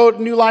why I don't go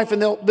to New Life, and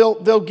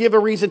they'll give a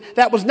reason.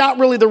 That was not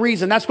really the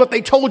reason. That's what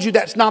they told you.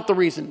 That's not the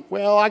reason.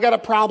 Well, I got a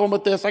problem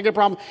with this. I got a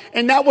problem.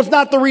 And that was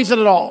not the reason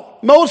at all.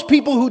 Most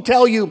people who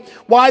tell you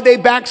why they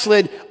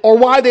backslid or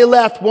why they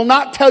left will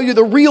not tell you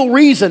the real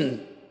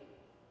reason.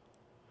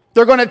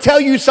 They're going to tell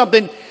you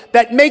something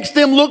that makes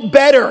them look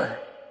better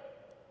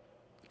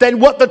than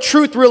what the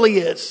truth really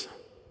is.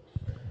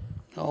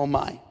 Oh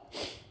my.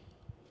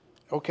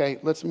 Okay,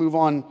 let's move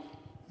on.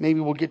 Maybe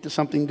we'll get to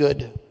something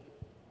good.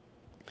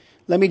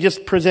 Let me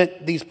just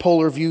present these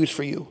polar views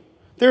for you.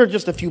 There are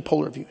just a few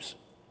polar views.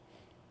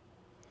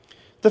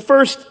 The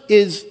first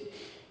is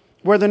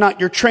whether or not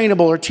you're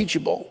trainable or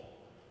teachable.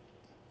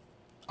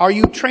 Are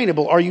you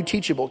trainable? Are you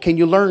teachable? Can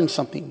you learn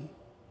something?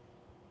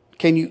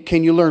 Can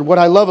you learn? What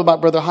I love about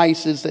Brother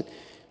Heiss is that,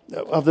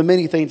 of the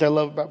many things I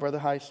love about Brother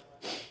Heiss,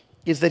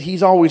 is that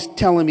he's always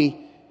telling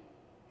me,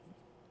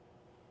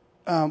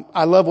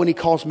 I love when he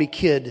calls me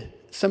kid.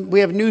 We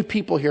have new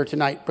people here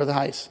tonight, Brother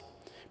Heiss.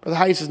 Brother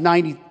Heiss is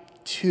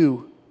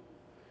 92.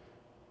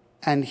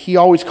 And he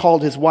always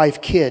called his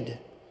wife kid,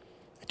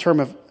 a term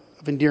of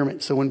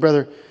endearment. So when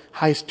Brother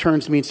Heiss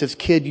turns to me and says,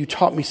 kid, you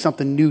taught me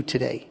something new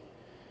today.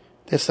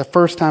 That's the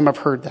first time I've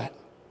heard that.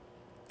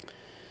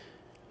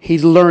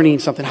 He's learning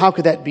something. How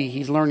could that be?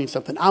 He's learning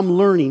something. I'm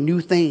learning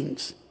new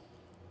things.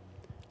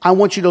 I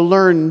want you to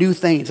learn new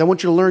things. I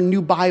want you to learn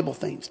new Bible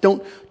things.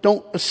 Don't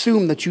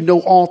assume that you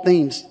know all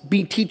things.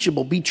 Be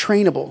teachable. Be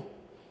trainable.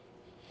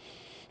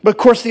 But of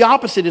course, the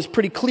opposite is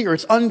pretty clear.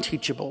 It's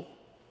unteachable.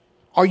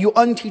 Are you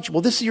unteachable?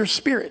 This is your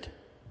spirit.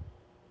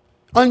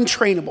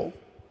 Untrainable.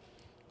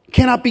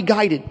 Cannot be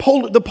guided.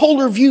 The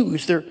polar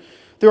views. There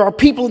are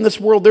people in this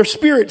world, their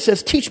spirit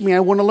says, teach me,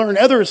 I want to learn.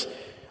 Others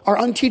are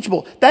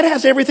unteachable. That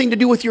has everything to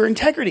do with your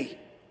integrity.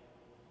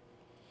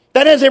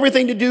 That has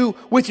everything to do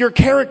with your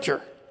character.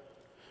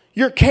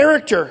 Your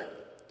character,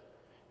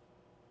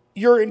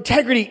 your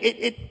integrity,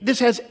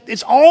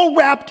 it's all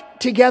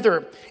wrapped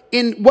together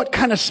in what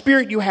kind of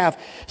spirit you have.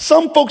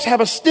 Some folks have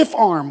a stiff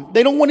arm.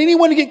 They don't want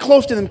anyone to get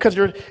close to them because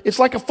it's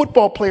like a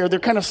football player. They're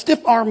kind of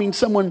stiff arming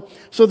someone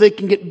so they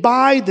can get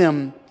by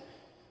them.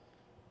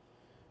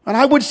 And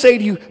I would say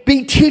to you,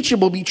 be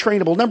teachable, be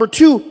trainable. Number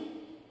two,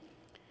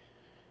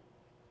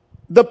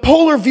 the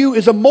polar view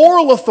is a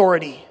moral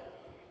authority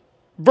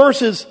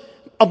versus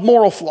a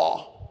moral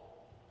flaw.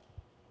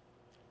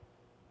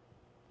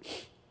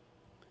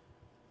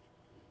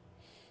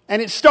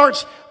 And it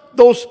starts,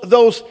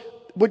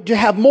 to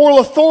have moral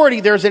authority,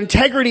 there's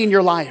integrity in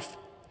your life.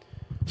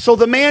 So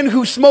the man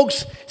who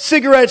smokes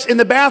cigarettes in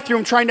the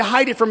bathroom trying to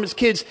hide it from his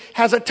kids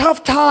has a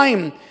tough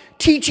time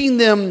teaching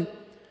them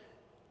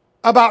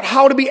about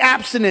how to be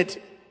abstinent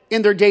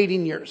in their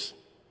dating years.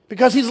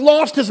 Because he's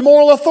lost his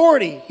moral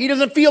authority. He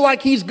doesn't feel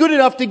like he's good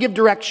enough to give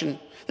direction.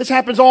 This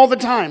happens all the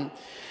time.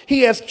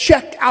 He has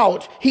checked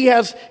out. He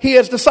has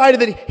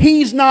decided that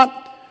he's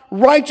not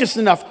righteous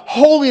enough,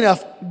 holy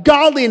enough,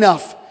 godly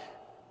enough.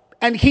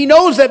 And he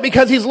knows that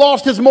because he's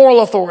lost his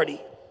moral authority.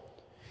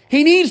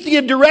 He needs to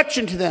give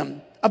direction to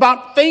them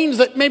about things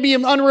that may be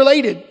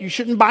unrelated. You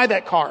shouldn't buy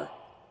that car.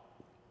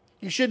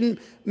 You shouldn't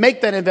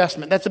make that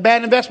investment. That's a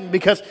bad investment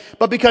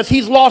because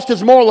he's lost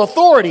his moral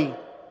authority.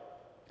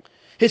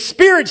 His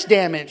spirit's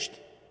damaged.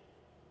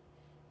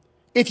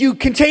 If you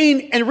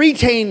contain and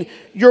retain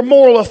your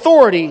moral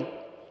authority,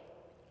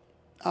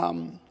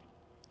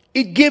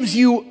 it gives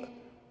you,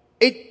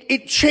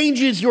 it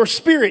changes your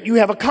spirit. You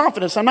have a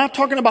confidence. I'm not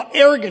talking about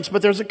arrogance,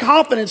 but there's a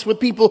confidence with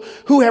people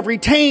who have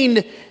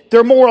retained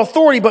their moral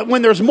authority. But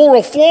when there's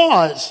moral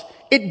flaws,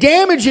 it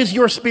damages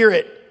your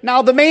spirit.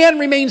 Now the man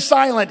remains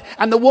silent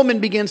and the woman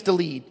begins to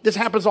lead. This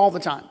happens all the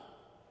time.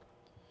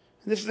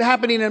 This is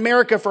happening in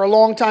America for a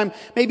long time,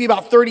 maybe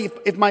about 30,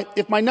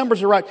 if my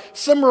numbers are right,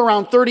 somewhere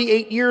around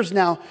 38 years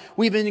now,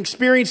 we've been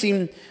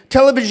experiencing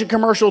television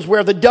commercials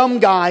where the dumb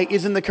guy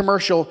is in the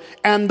commercial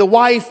and the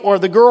wife or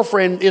the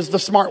girlfriend is the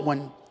smart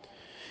one.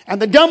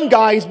 And the dumb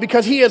guy is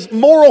because he has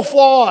moral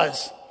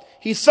flaws.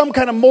 He's some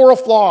kind of moral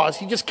flaws.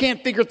 He just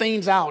can't figure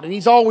things out. And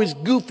he's always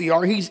goofy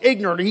or he's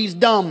ignorant or he's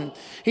dumb.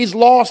 He's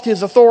lost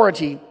his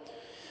authority.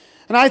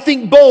 And I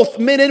think both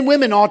men and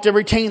women ought to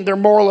retain their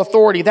moral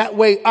authority. That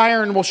way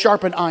iron will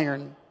sharpen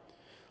iron.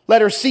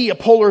 Letter C, a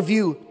polar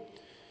view.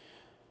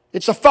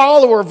 It's a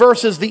follower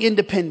versus the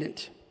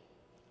independent.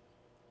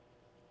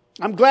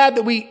 I'm glad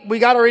that we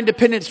got our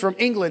independence from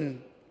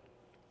England.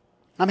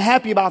 I'm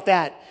happy about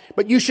that.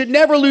 But you should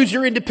never lose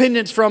your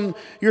independence from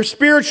your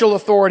spiritual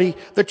authority,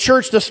 the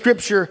church, the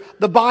scripture,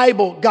 the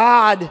Bible,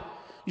 God.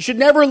 You should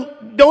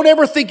don't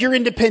ever think you're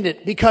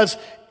independent because,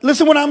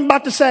 listen what I'm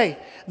about to say.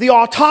 The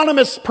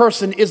autonomous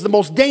person is the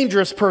most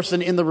dangerous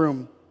person in the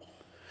room.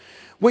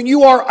 When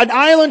you are an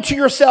island to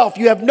yourself,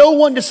 you have no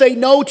one to say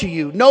no to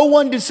you. No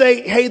one to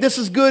say, hey, this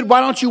is good.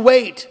 Why don't you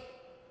wait?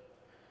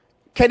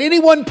 Can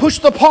anyone push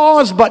the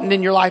pause button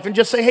in your life and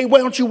just say, hey, why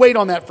don't you wait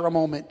on that for a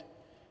moment?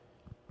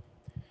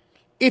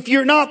 If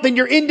you're not, then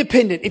you're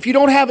independent. If you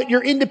don't have it,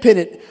 you're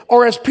independent.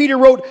 Or as Peter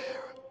wrote,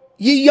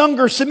 ye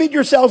younger, submit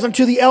yourselves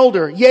unto the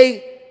elder.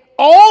 Yea,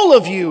 all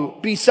of you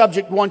be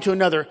subject one to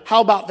another.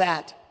 How about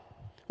that?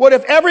 What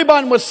if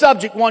everyone was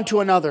subject one to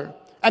another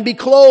and be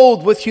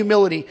clothed with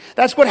humility?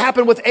 That's what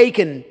happened with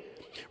Achan.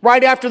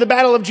 Right after the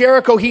battle of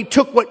Jericho, he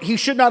took what he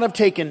should not have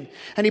taken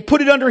and he put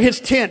it under his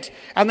tent.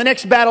 And the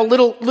next battle,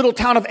 little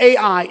town of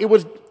Ai, it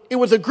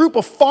was a group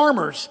of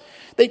farmers.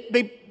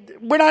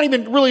 We're not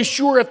even really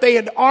sure if they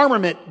had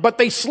armament, but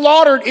they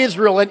slaughtered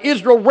Israel and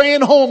Israel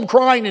ran home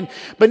crying, and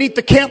beneath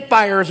the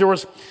campfires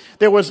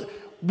there was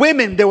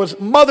women, there was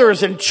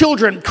mothers and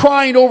children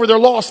crying over their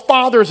lost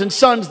fathers and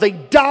sons. They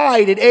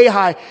died at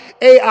Ai.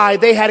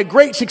 They had a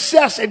great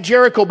success at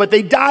Jericho, but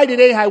they died at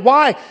Ai.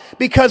 Why?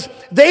 Because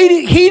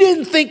he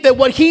didn't think that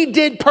what he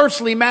did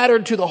personally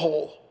mattered to the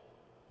whole.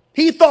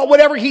 He thought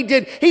whatever he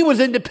did, he was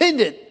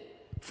independent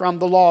from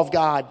the law of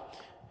God.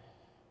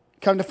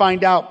 Come to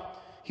find out,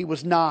 he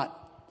was not.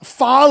 A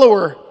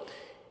follower,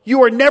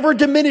 you are never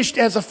diminished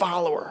as a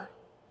follower.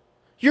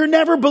 You're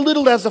never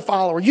belittled as a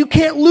follower. You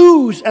can't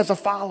lose as a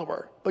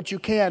follower, but you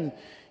can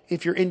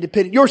if you're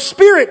independent. Your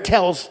spirit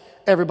tells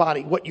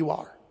everybody what you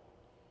are.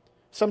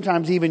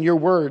 Sometimes even your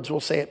words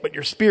will say it, but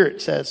your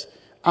spirit says,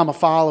 I'm a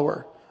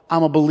follower.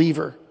 I'm a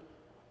believer.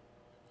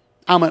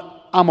 I'm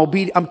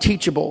obedient. I'm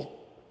teachable.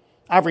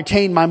 I've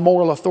retained my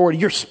moral authority.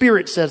 Your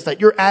spirit says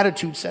that. Your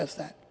attitude says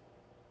that.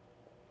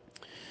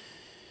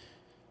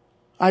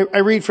 I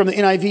read from the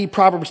NIV,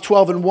 Proverbs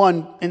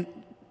 12:1, and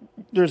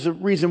there's a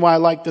reason why I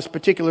like this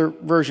particular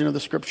version of the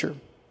scripture,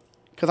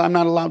 because I'm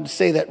not allowed to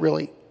say that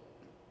really.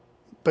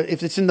 But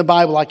if it's in the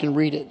Bible, I can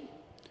read it.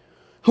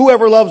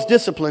 Whoever loves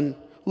discipline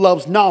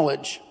loves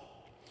knowledge,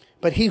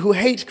 but he who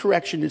hates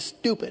correction is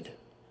stupid.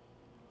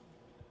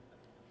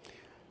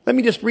 Let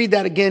me just read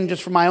that again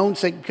just for my own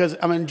sake, because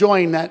I'm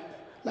enjoying that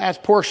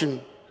last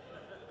portion.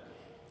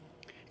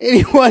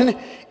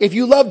 If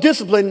you love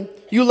discipline,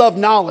 you love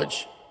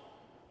knowledge.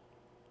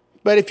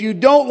 But if you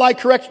don't like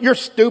correction, you're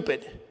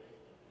stupid.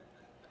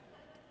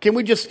 Can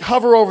we just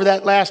hover over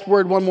that last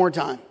word one more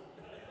time?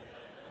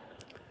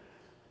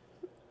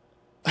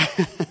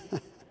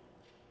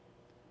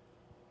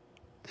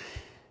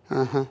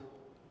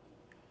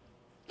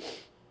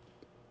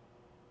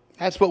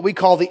 That's what we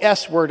call the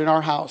S word in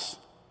our house.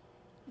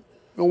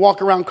 We'll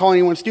walk around calling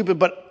anyone stupid,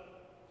 but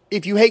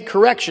if you hate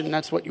correction,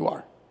 that's what you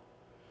are.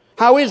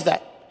 How is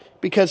that?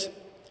 Because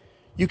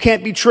you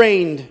can't be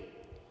trained.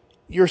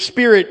 Your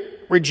spirit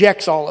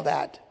rejects all of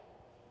that.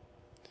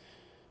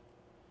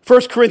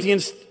 1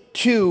 Corinthians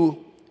 2,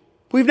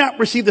 we've not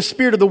received the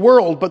spirit of the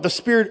world, but the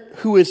Spirit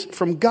who is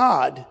from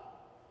God,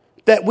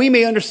 that we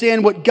may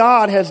understand what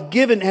God has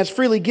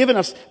freely given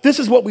us. This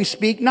is what we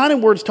speak, not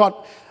in words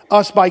taught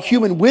us by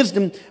human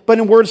wisdom, but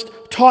in words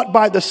taught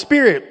by the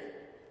Spirit,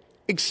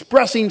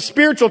 expressing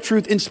spiritual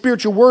truth in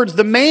spiritual words.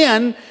 The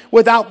man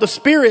without the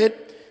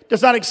Spirit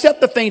does not accept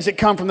the things that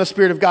come from the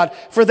Spirit of God,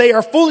 for they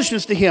are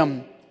foolishness to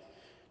him.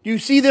 Do you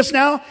see this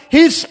now?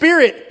 His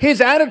spirit,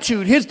 his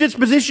attitude, his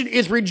disposition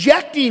is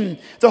rejecting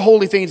the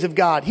holy things of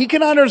God. He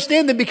cannot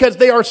understand them because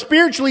they are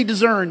spiritually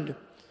discerned.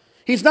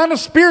 He's not a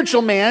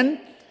spiritual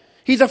man.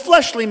 He's a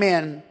fleshly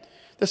man.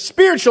 The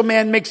spiritual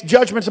man makes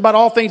judgments about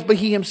all things, but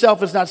he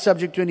himself is not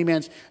subject to any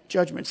man's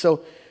judgment.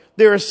 So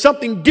there is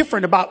something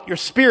different about your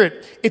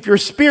spirit. If your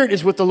spirit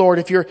is with the Lord,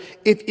 if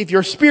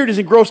your spirit is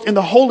engrossed in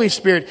the Holy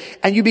Spirit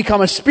and you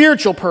become a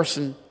spiritual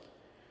person,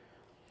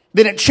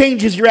 then it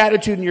changes your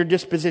attitude and your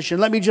disposition.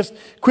 Let me just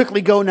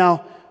quickly go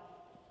now.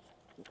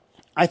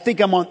 I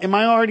think am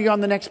I already on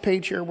the next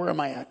page here? Where am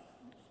I at?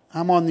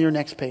 I'm on your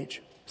next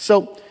page.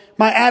 So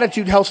my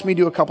attitude helps me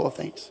do a couple of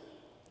things.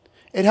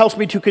 It helps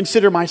me to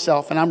consider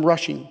myself, and I'm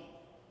rushing.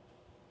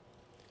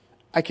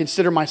 I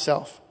consider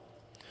myself.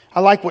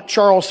 I like what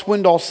Charles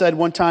Swindoll said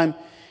one time.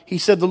 He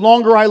said, the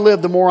longer I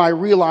live, the more I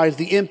realize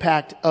the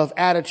impact of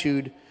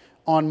attitude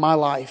on my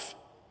life.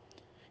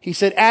 He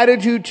said,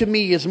 attitude to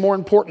me is more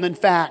important than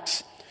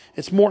facts.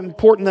 It's more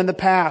important than the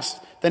past,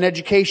 than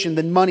education,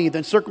 than money,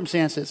 than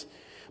circumstances.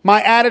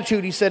 My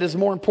attitude, he said, is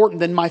more important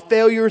than my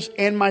failures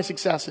and my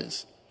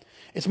successes.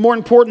 It's more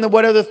important than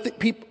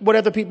what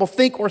other people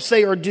think or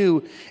say or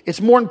do. It's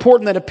more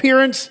important than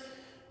appearance,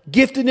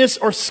 giftedness,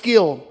 or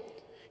skill.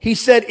 He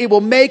said, it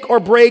will make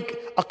or break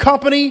a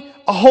company,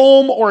 a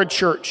home, or a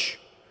church.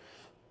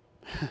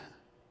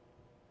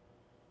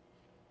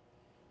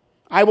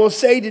 I will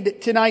say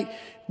tonight,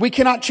 we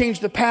cannot change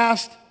the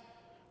past.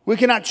 We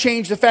cannot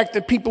change the fact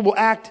that people will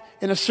act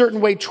in a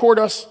certain way toward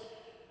us.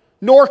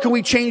 Nor can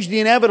we change the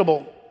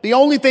inevitable. The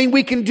only thing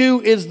we can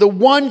do is the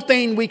one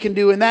thing we can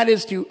do, and that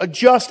is to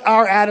adjust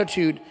our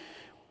attitude.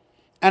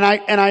 And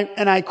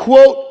I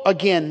quote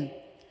again.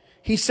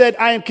 He said,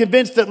 I am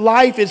convinced that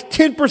life is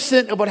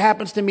 10% of what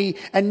happens to me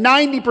and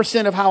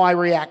 90% of how I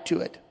react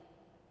to it.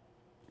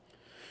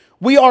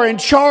 We are in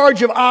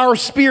charge of our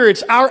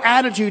spirits, our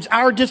attitudes,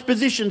 our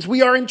dispositions.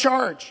 We are in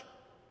charge.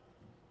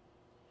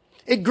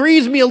 It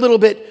grieves me a little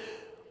bit.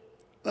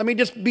 Let me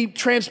just be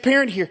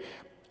transparent here.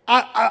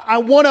 I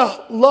want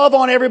to love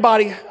on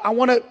everybody. I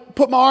want to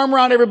put my arm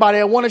around everybody.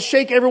 I want to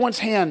shake everyone's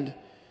hand.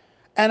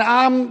 And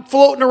I'm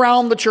floating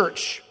around the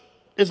church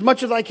as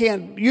much as I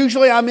can.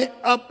 Usually I'm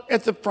up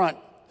at the front.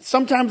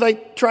 Sometimes I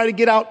try to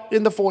get out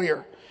in the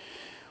foyer.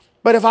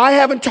 But if I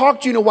haven't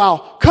talked to you in a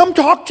while, come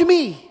talk to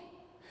me.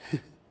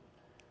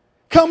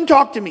 Come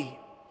talk to me.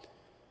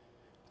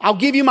 I'll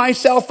give you my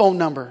cell phone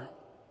number.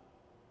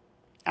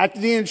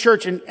 After the end of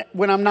church, and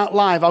when I'm not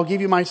live, I'll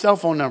give you my cell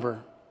phone number.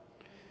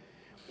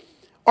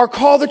 Or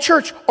call the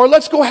church, or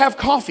let's go have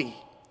coffee.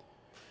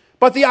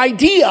 But the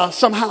idea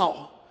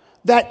somehow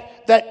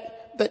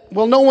that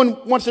well, no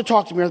one wants to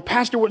talk to me, or the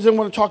pastor doesn't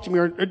want to talk to me,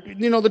 or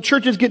the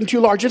church is getting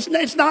too large.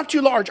 It's not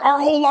too large. Our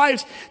whole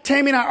lives,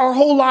 Tammy and I, our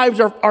whole lives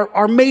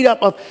are made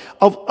up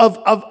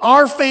of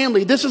our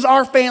family. This is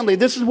our family.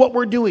 This is what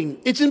we're doing.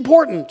 It's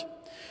important.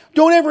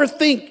 Don't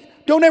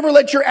ever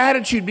let your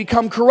attitude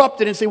become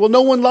corrupted and say, well,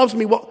 no one loves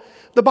me. Well,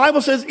 the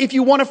Bible says if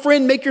you want a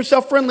friend, make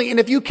yourself friendly. And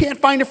if you can't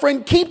find a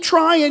friend, keep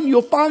trying.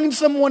 You'll find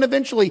someone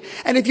eventually.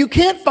 And if you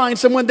can't find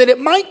someone, then it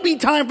might be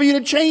time for you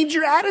to change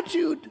your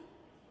attitude.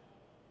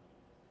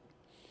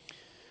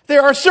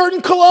 There are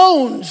certain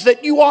colognes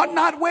that you ought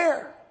not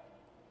wear.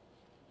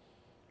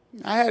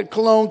 I had a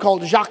cologne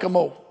called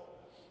Jacquemo.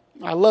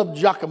 I loved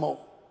Jacquemo.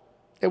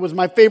 It was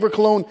my favorite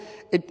cologne.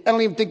 I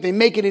don't even think they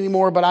make it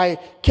anymore, but I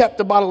kept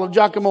a bottle of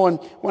Jacquemo, and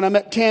when I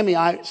met Tammy,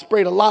 I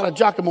sprayed a lot of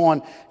Jacquemo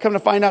on. Come to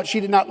find out,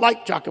 she did not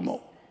like Jacquemo.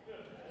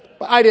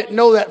 But I didn't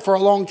know that for a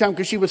long time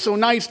because she was so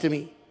nice to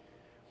me.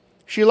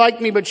 She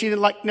liked me, but she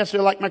didn't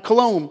necessarily like my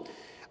cologne.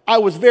 I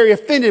was very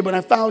offended when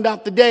I found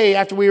out the day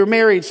after we were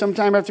married.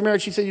 Sometime after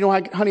marriage, she said,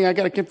 honey, I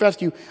got to confess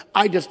to you,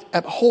 I just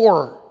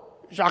abhor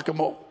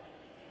Jacquemo.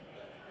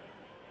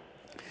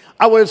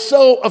 I was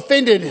so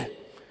offended.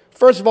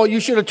 First of all, you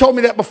should have told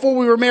me that before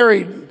we were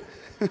married.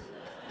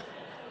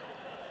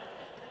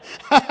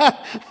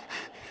 I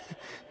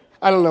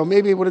don't know.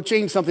 Maybe it would have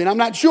changed something. I'm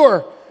not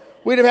sure.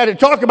 We'd have had to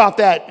talk about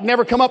that. It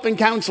never come up in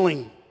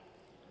counseling.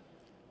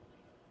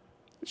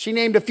 She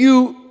named a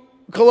few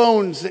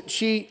colognes that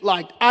she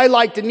liked. I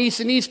liked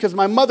Anise because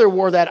my mother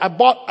wore that.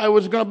 I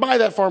was going to buy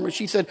that for her.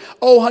 She said,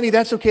 oh, honey,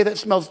 that's okay. That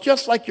smells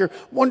just like your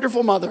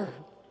wonderful mother.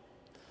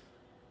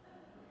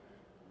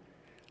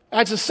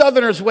 That's a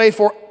Southerner's way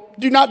for,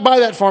 do not buy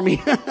that for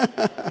me.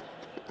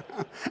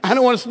 I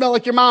don't want to smell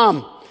like your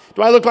mom.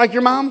 Do I look like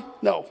your mom?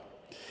 No.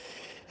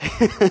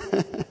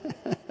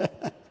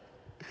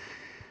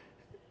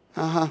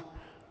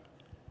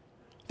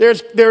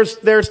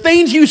 There's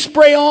things you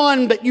spray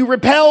on that you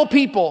repel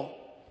people.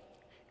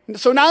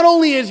 So not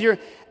only is your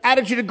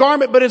attitude a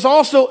garment, but it's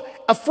also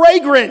a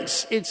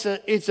fragrance. It's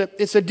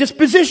a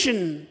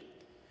disposition.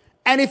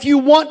 And if you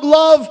want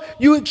love,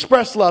 you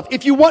express love.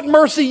 If you want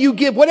mercy, you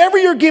give. Whatever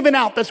you're giving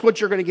out, that's what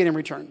you're going to get in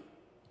return.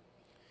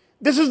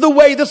 This is the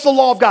way, this is the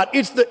law of God.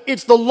 It's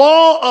the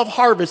law of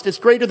harvest. It's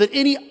greater than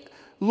any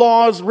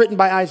laws written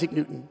by Isaac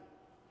Newton.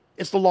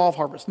 It's the law of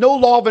harvest. No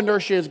law of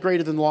inertia is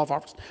greater than the law of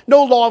harvest.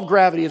 No law of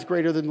gravity is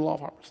greater than the law of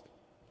harvest.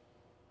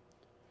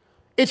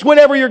 It's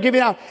whatever you're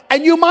giving out.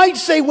 And you might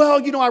say,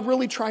 well, I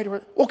really tried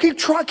to. Well, keep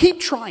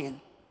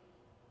trying.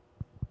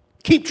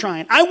 Keep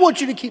trying. I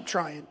want you to keep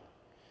trying.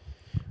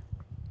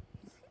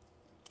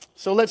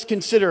 So let's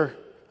consider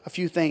a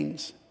few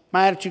things.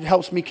 My attitude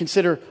helps me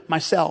consider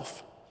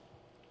myself.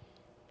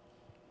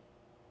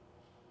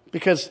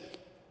 Because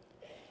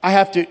I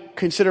have to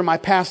consider my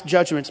past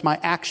judgments, my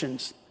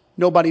actions.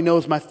 Nobody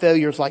knows my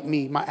failures like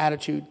me, my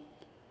attitude.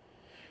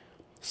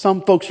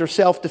 Some folks are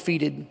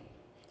self-defeated.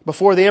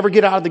 Before they ever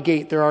get out of the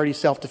gate, they're already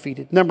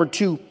self-defeated. Number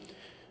 2,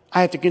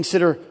 I have to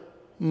consider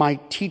my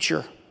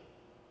teacher.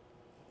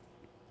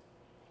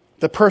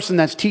 The person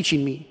that's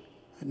teaching me.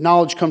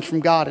 Knowledge comes from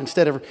God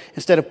instead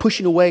of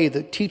pushing away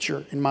the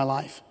teacher in my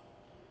life.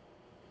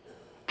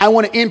 I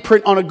want to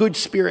imprint on a good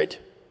spirit.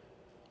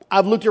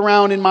 I've looked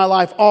around in my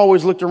life,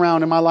 always looked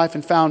around in my life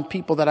and found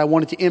people that I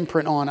wanted to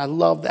imprint on. I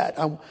love that.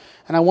 And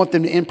I want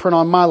them to imprint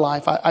on my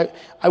life. I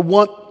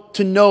want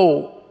to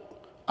know.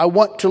 I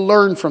want to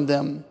learn from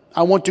them.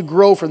 I want to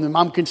grow from them.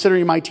 I'm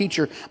considering my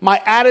teacher.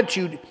 My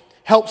attitude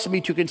helps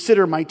me to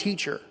consider my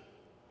teacher.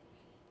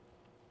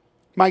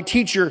 My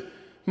teacher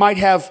might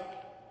have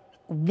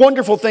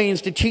wonderful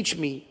things to teach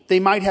me. They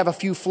might have a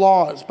few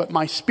flaws, but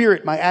my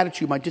spirit, my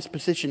attitude, my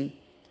disposition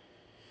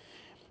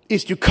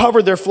is to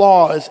cover their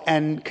flaws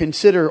and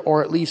consider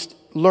or at least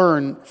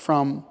learn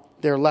from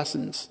their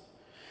lessons.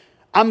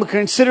 I'm going to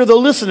consider the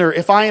listener.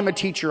 If I am a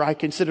teacher, I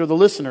consider the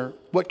listener.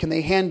 What can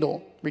they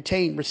handle,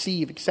 retain,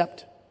 receive,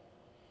 accept?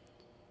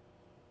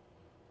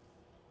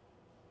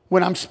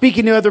 When I'm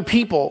speaking to other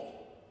people,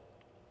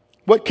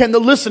 what can the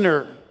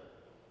listener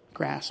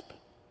grasp?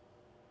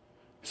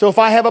 So if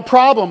I have a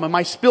problem, am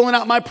I spilling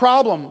out my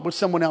problem with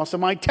someone else?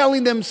 Am I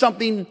telling them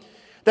something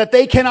that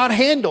they cannot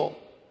handle?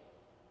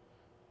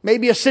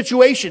 Maybe a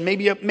situation,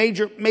 maybe a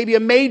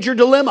major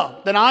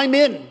dilemma that I'm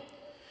in,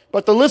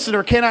 but the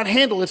listener cannot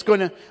handle. It's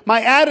going to,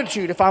 my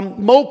attitude, if I'm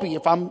mopey,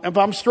 if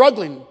I'm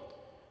struggling.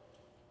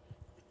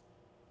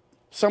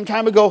 Some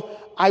time ago,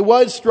 I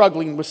was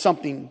struggling with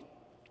something,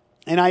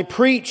 and I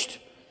preached,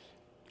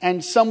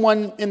 and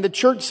someone in the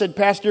church said,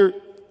 Pastor,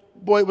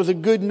 boy, it was a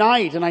good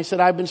night. And I said,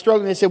 I've been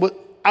struggling. They said, well,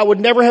 I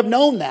would never have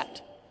known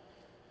that.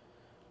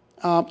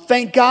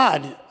 Thank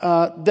God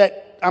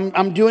that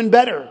I'm doing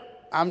better.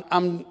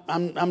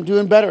 I'm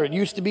doing better. It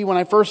used to be when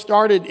I first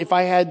started, if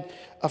I had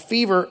a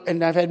fever,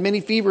 and I've had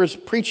many fevers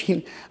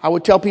preaching, I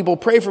would tell people,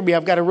 pray for me.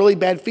 I've got a really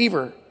bad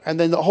fever. And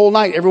then the whole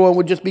night, everyone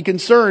would just be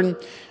concerned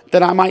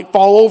that I might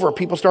fall over.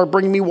 People start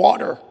bringing me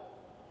water.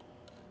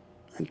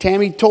 And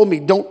Tammy told me,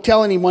 don't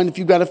tell anyone if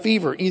you've got a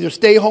fever. Either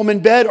stay home in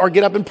bed or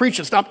get up and preach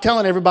it. Stop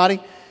telling everybody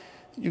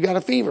you got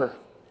a fever.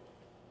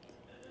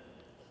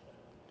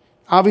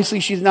 Obviously,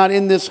 she's not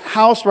in this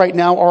house right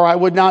now, or I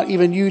would not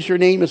even use her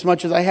name as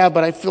much as I have,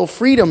 but I feel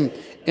freedom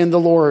in the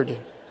Lord.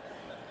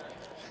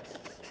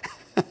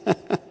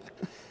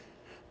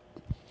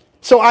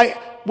 So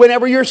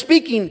whenever you're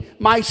speaking,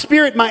 my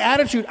spirit, my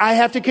attitude, I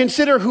have to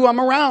consider who I'm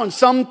around.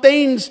 Some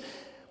things,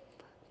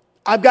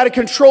 I've got to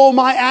control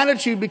my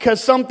attitude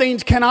because some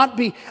things cannot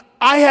be.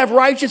 I have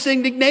righteous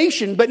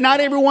indignation, but not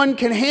everyone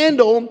can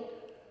handle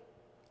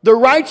the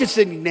righteous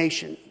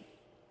indignation.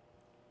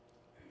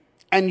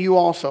 And you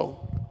also.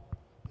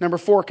 Number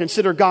 4,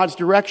 consider God's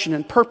direction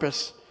and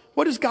purpose.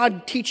 What is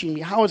God teaching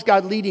me? How is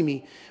God leading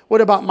me? What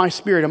about my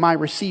spirit? Am I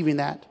receiving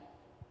that?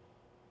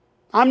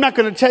 I'm not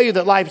going to tell you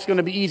that life is going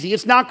to be easy.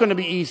 It's not going to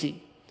be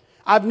easy.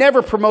 I've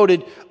never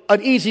promoted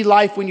an easy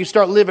life when you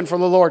start living for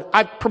the Lord.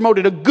 I've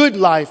promoted a good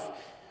life,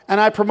 and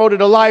I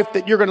promoted a life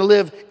that you're going to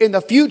live in the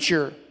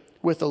future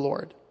with the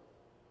Lord.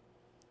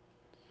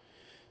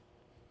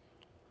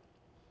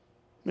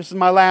 This is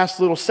my last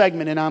little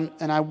segment,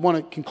 and I want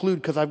to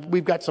conclude because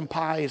we've got some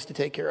pies to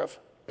take care of.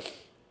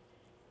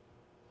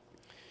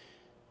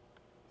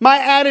 My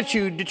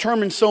attitude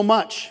determines so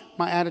much.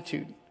 My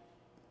attitude.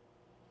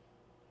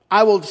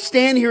 I will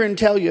stand here and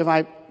tell you, if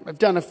I've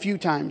done a few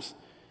times,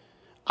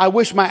 I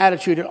wish my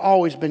attitude had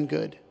always been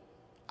good.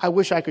 I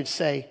wish I could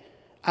say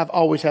I've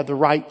always had the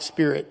right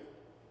spirit.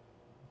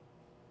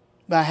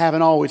 But I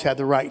haven't always had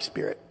the right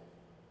spirit.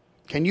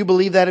 Can you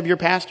believe that of your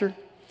pastor?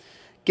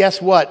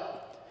 Guess what?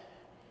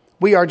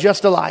 We are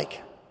just alike.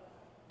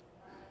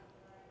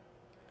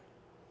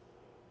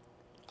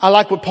 I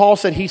like what Paul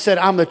said. He said,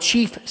 I'm the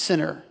chief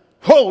sinner.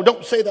 Oh,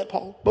 don't say that,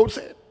 Paul. Don't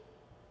say it.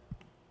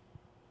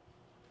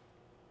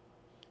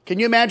 Can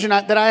you imagine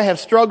that I have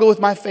struggled with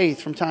my faith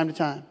from time to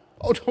time?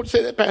 Oh, don't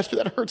say that, Pastor.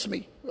 That hurts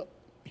me.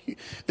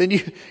 Then you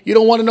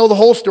don't want to know the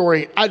whole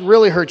story. I'd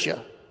really hurt you.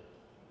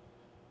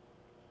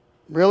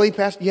 Really,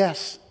 Pastor?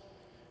 Yes.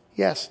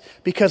 Yes.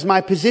 Because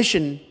my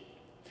position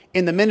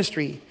in the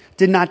ministry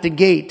did not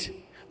negate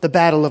the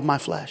battle of my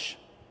flesh.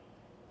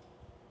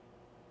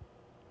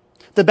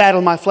 The battle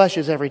of my flesh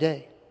is every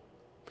day.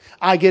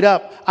 I get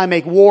up, I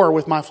make war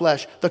with my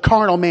flesh. The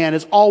carnal man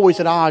is always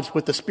at odds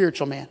with the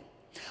spiritual man.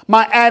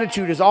 My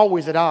attitude is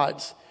always at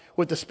odds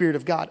with the Spirit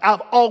of God.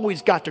 I've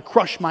always got to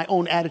crush my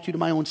own attitude and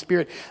my own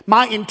spirit.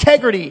 My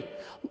integrity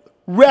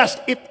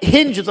it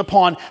hinges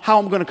upon how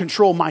I'm going to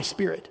control my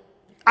spirit.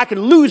 I can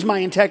lose my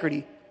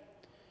integrity.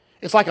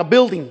 It's like a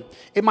building.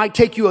 It might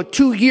take you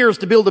 2 years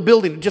to build a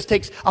building. It just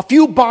takes a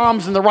few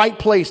bombs in the right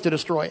place to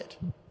destroy it.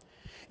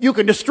 You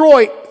can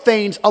destroy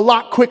things a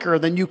lot quicker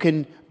than you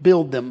can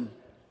build them.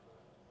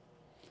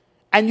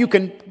 And you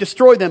can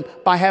destroy them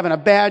by having a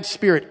bad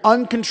spirit,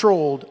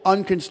 uncontrolled,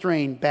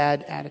 unconstrained,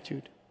 bad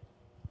attitude.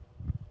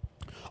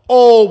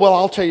 Oh, well,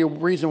 I'll tell you a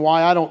reason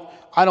why I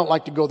don't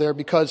like to go there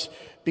because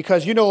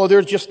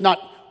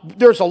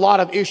there's a lot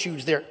of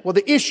issues there. Well,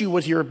 the issue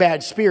was your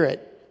bad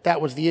spirit.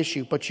 That was the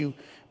issue.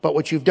 But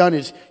what you've done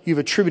is you've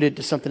attributed it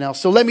to something else.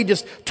 So let me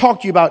just talk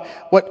to you about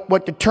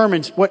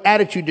what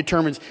attitude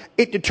determines.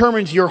 It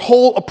determines your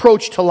whole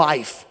approach to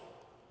life.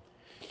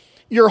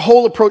 Your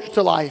whole approach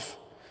to life.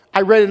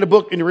 I read in a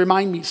book, and it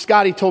reminded me,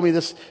 Scotty told me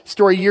this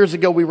story years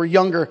ago. We were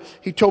younger.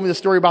 He told me the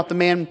story about the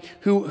man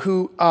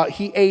who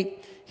he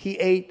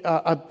ate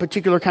a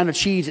particular kind of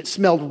cheese. It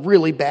smelled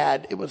really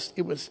bad. It was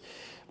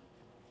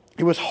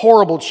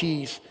horrible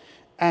cheese.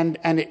 And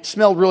it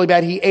smelled really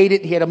bad. He ate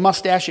it. He had a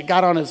mustache. It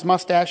got on his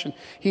mustache, and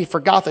he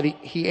forgot that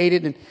he ate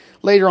it. And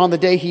later on the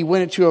day, he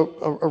went into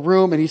a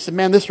room, and he said,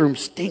 man, this room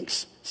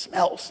stinks,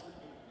 smells.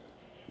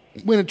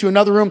 Went into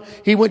another room.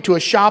 He went to a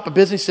shop, a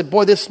business. He said,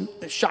 boy, this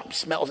shop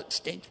smells. It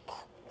stinks.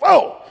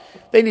 Whoa,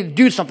 they need to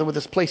do something with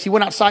this place. He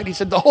went outside. He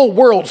said, the whole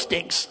world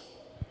stinks.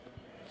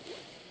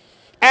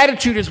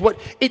 Attitude is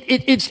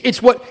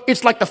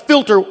it's like the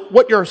filter,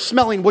 what you're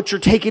smelling, what you're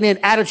taking in,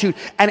 attitude.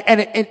 And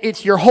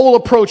it's your whole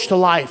approach to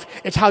life.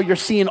 It's how you're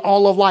seeing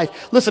all of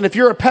life. Listen, if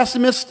you're a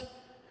pessimist,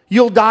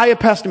 you'll die a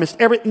pessimist.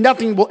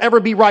 Nothing will ever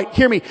be right.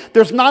 Hear me.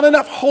 There's not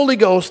enough Holy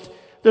Ghost.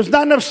 There's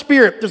not enough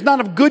spirit. There's not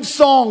enough good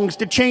songs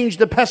to change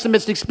the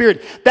pessimistic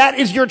spirit. That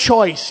is your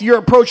choice, your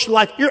approach to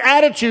life. Your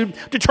attitude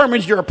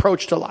determines your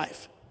approach to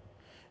life.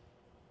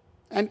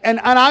 And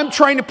I'm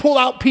trying to pull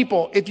out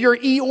people. If you're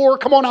Eeyore,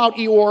 come on out,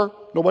 Eeyore.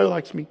 Nobody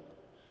likes me.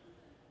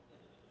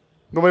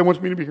 Nobody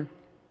wants me to be here.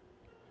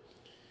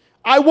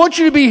 I want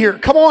you to be here.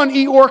 Come on,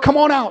 Eeyore, come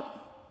on out.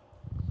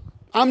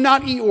 I'm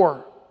not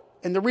Eeyore.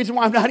 And the reason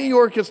why I'm not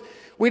Eeyore is because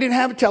we didn't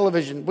have a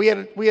television. We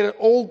had an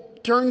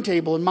old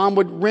turntable, and Mom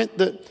would rent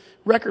the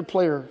record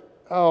player.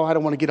 Oh, I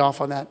don't want to get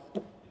off on that.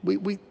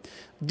 We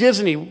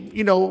Disney,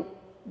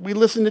 we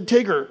listened to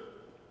Tigger.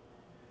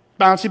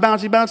 Bouncy,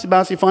 bouncy, bouncy,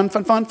 bouncy, fun,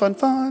 fun, fun, fun,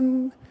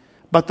 fun.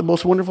 But the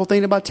most wonderful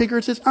thing about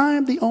Tigger is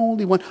I'm the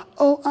only one.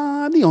 Oh,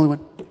 I'm the only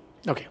one.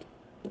 Okay.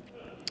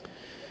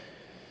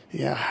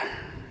 Yeah.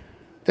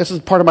 This is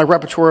part of my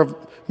repertoire of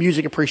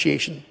music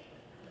appreciation,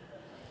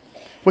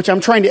 which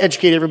I'm trying to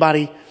educate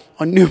everybody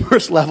on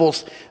numerous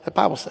levels at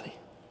Bible study.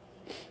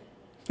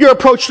 Your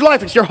approach to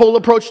life, it's your whole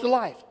approach to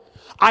life.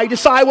 I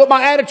decide what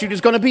my attitude is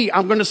going to be.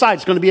 I'm going to decide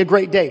it's going to be a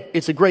great day.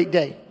 It's a great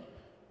day.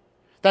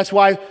 That's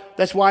why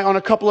on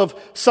a couple of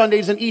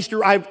Sundays in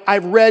Easter,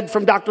 I've read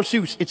from Dr.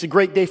 Seuss, it's a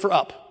great day for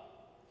up.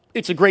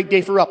 It's a great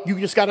day for up. You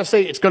just got to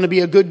say, it's going to be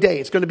a good day.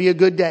 It's going to be a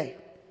good day.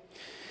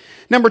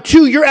 Number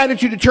 2, your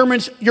attitude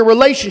determines your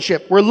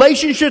relationship.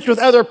 Relationships with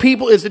other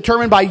people is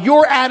determined by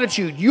your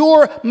attitude.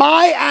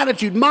 My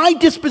attitude, my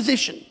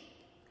disposition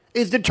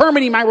is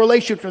determining my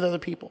relationship with other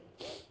people.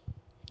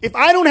 If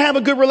I don't have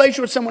a good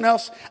relationship with someone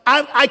else,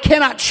 I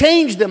cannot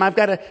change them. I've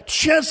got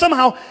to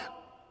somehow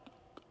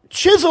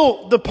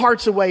chisel the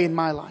parts away in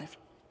my life.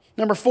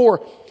 Number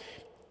 4,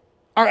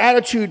 our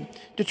attitude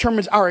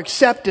determines our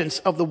acceptance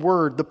of the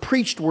word, the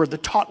preached word, the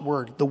taught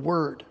word, the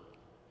word.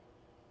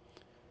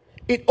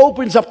 It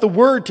opens up the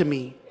word to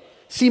me.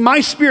 See, my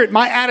spirit,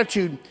 my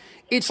attitude,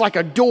 it's like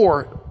a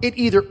door. It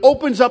either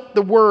opens up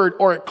the word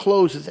or it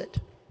closes it.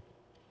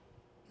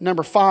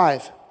 Number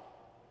 4,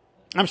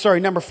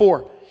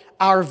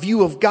 our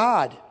view of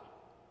God,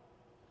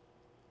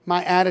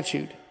 my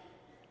attitude,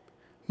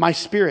 my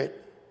spirit,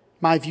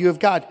 my view of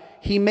God.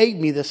 He made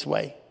me this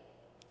way.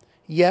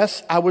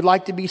 Yes, I would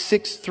like to be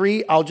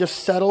 6'3". I'll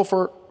just settle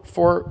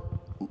for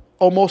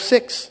almost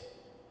 6.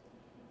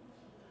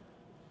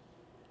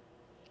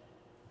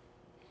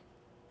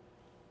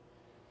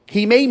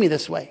 He made me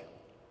this way.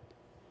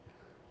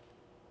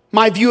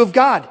 My view of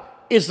God.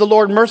 Is the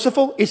Lord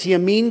merciful? Is he a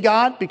mean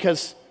God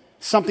because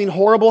something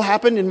horrible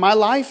happened in my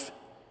life?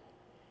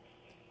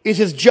 Is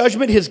his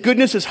judgment, his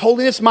goodness, his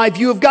holiness my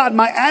view of God?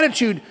 My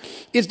attitude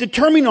is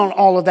determining on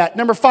all of that.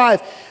 Number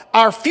 5,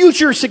 our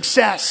future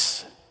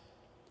success.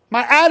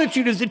 My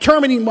attitude is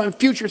determining my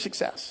future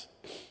success.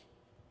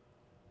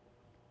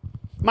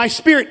 My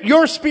spirit,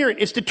 your spirit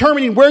is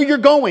determining where you're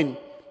going.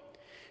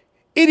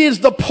 It is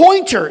the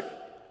pointer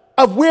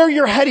of where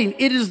you're heading.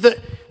 It is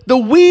the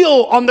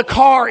wheel on the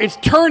car is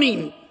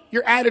turning.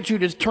 Your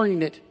attitude is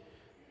turning it.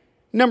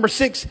 Number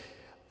 6,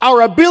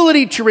 our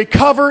ability to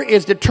recover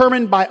is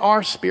determined by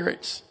our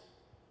spirits.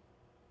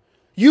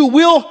 You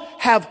will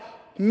have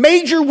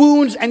major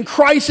wounds and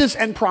crisis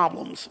and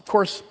problems. Of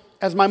course,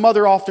 as my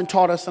mother often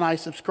taught us, and I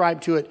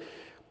subscribe to it,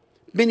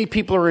 many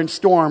people are in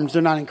storms,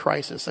 they're not in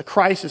crisis. A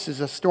crisis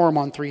is a storm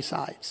on 3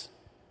 sides.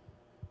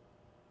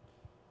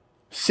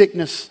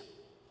 Sickness,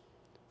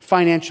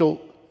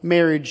 financial,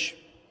 marriage,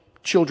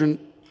 children,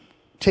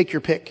 take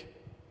your pick.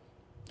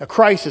 A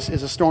crisis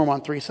is a storm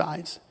on 3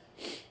 sides.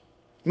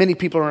 Many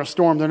people are in a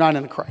storm, they're not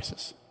in a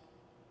crisis.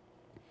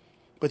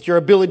 But your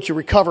ability to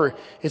recover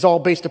is all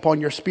based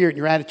upon your spirit and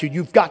your attitude.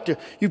 You've got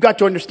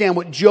to understand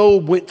what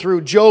Job went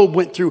through. Job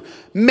went through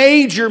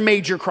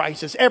major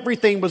crisis.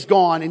 Everything was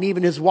gone, and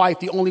even his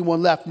wife, the only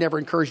one left, never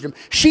encouraged him.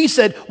 She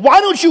said,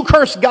 "Why don't you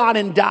curse God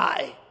and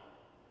die?"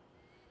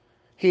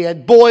 He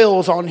had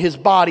boils on his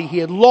body. He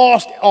had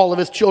lost all of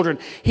his children.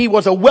 He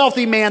was a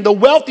wealthy man, the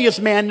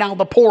wealthiest man, now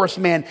the poorest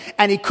man,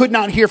 and he could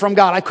not hear from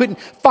God. I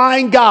couldn't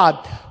find God.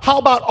 How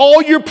about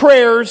all your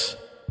prayers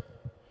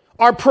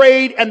are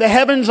prayed and the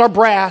heavens are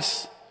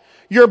brass?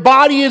 Your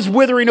body is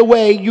withering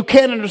away. You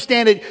can't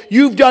understand it.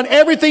 You've done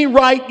everything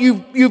right.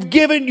 You've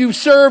given, you've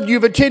served,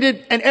 you've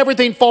attended, and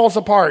everything falls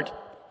apart.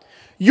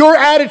 Your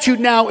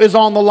attitude now is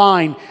on the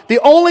line. The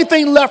only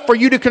thing left for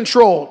you to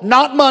control,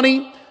 not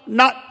money,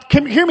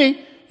 hear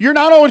me, you're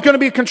not always going to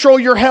be able to control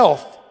your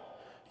health.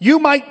 You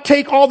might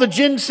take all the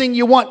ginseng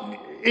you want.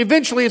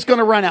 Eventually it's going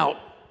to run out.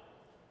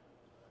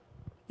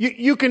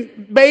 You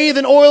can bathe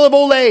in oil of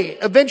Olay.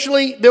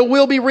 Eventually there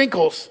will be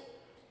wrinkles.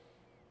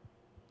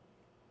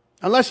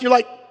 Unless you're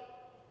like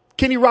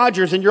Kenny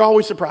Rogers and you're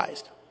always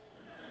surprised.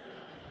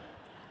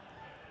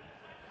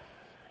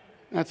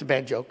 That's a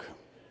bad joke.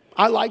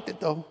 I liked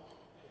it though.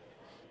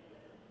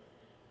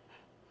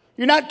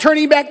 You're not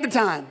turning back the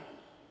time.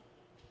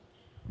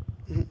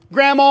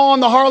 Grandma on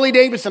the Harley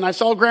Davidson. I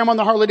saw Grandma on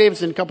the Harley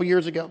Davidson a couple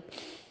years ago.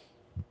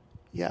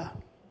 Yeah.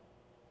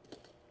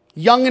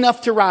 Young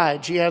enough to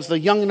ride. She has the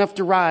Young Enough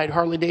to Ride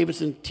Harley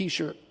Davidson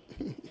t-shirt.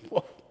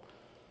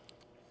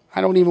 I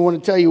don't even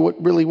want to tell you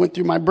what really went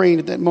through my brain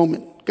at that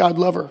moment. God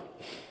love her.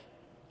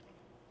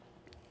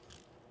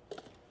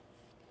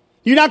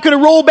 You're not going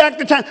to roll back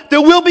the time.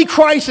 There will be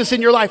crisis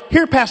in your life.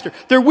 Here, Pastor,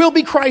 there will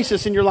be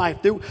crisis in your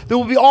life. There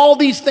will be all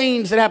these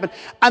things that happen.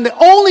 And the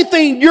only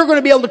thing you're going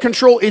to be able to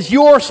control is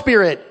your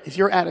spirit, is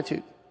your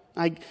attitude.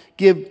 I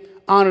give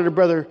honor to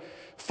Brother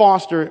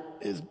Foster.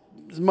 His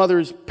mother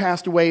has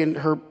passed away, and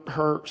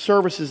her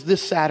services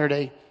this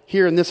Saturday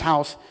here in this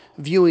house.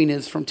 Viewing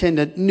is from 10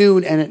 to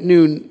noon, and at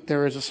noon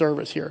there is a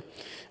service here.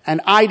 And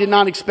I did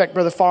not expect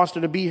Brother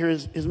Foster to be here.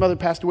 His mother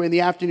passed away in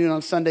the afternoon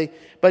on Sunday.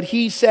 But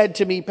he said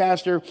to me,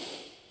 "Pastor,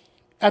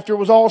 after it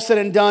was all said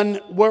and done,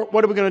 what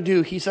are we going to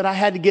do?" He said, "I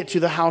had to get to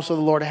the house of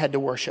the Lord. I had to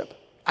worship.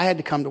 I had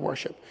to come to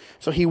worship."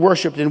 So he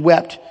worshiped and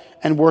wept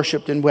and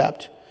worshiped and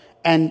wept.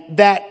 And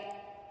that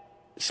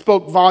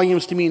spoke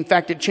volumes to me. In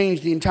fact, it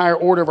changed the entire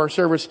order of our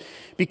service,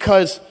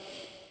 because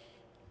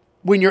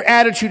when your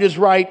attitude is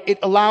right, it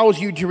allows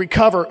you to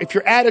recover. If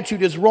your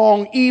attitude is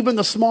wrong, even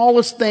the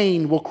smallest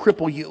thing will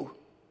cripple you.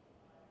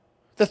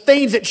 The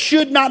things that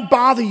should not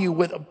bother you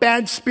with a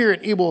bad spirit,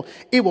 it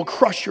will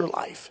crush your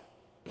life.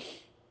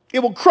 It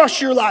will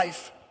crush your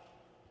life.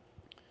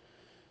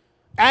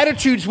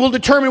 Attitudes will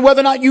determine whether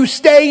or not you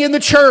stay in the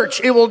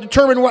church. It will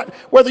determine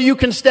whether you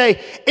can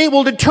stay. It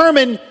will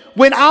determine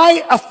when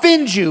I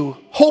offend you,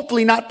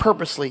 hopefully not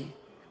purposely.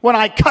 When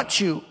I cut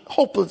you,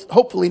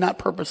 hopefully not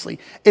purposely.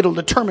 It'll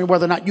determine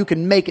whether or not you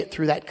can make it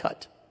through that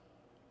cut.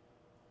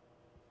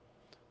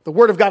 The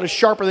word of God is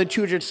sharper than a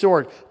two-edged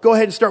sword. Go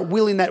ahead and start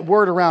wheeling that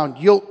word around.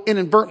 You'll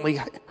inadvertently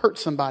hurt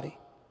somebody.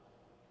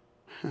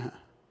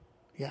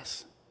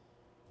 Yes.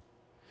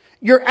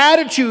 Your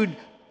attitude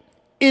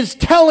is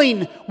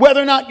telling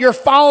whether or not you're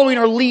following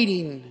or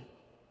leading.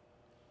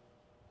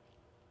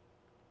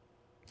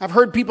 I've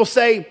heard people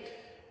say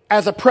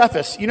as a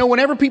preface,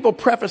 whenever people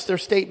preface their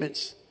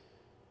statements,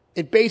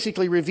 it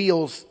basically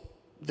reveals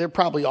they're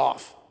probably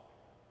off.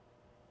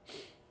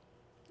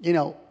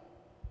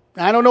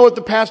 I don't know what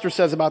the pastor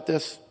says about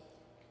this.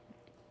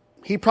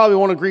 He probably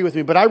won't agree with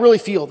me, but I really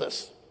feel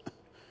this.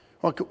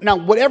 Now,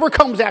 whatever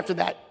comes after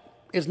that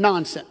is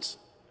nonsense.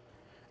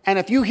 And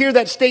if you hear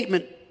that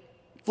statement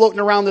floating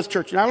around this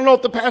church, and I don't know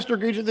if the pastor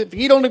agrees with it, if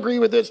he don't agree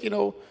with this,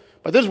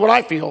 but this is what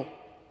I feel.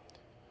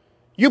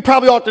 You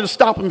probably ought to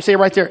stop him and say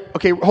right there,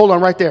 okay, hold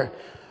on right there.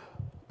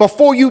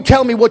 Before you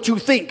tell me what you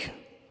think,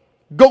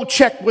 go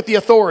check with the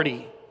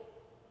authority.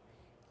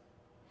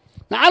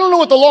 Now, I don't know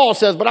what the law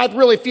says, but I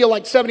really feel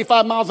like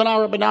 75 miles an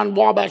hour up and down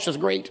Wabash is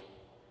great.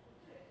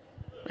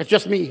 It's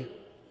just me.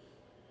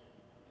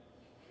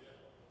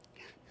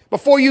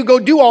 Before you go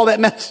do all that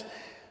mess,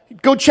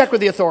 go check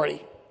with the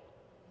authority.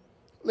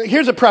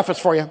 Here's a preface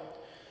for you.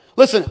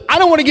 Listen, I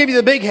don't want to give you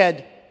the big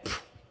head.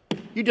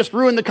 You just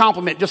ruined the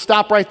compliment. Just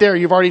stop right there.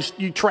 You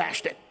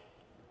trashed it.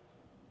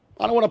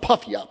 I don't want to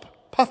puff you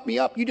up. Puff me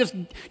up. You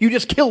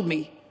just killed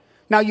me.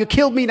 Now you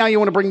killed me. Now you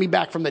want to bring me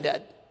back from the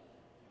dead.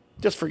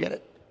 Just forget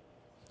it.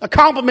 A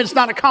compliment's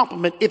not a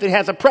compliment if it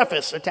has a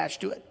preface attached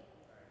to it.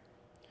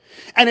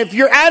 And if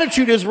your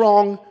attitude is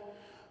wrong,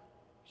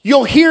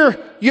 you'll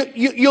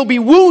be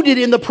wounded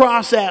in the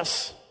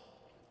process,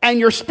 and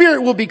your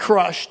spirit will be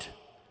crushed,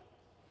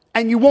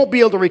 and you won't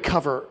be able to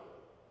recover.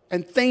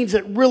 And things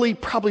that really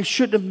probably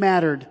shouldn't have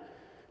mattered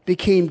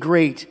became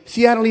great.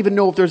 See, I don't even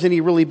know if there's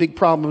any really big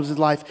problems in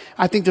life.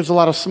 I think there's a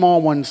lot of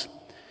small ones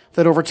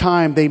that over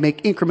time they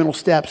make incremental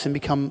steps and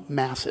become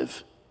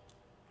massive.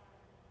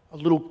 A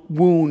little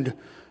wound.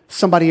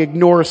 Somebody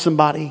ignores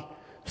somebody.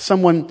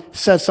 Someone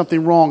says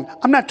something wrong.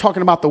 I'm not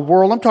talking about the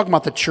world. I'm talking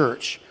about the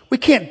church. We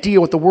can't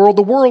deal with the world.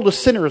 The world is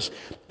sinners.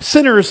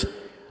 Sinners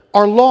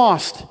are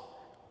lost.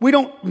 We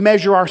don't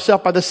measure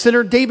ourselves by the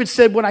sinner. David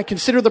said, when I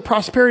consider the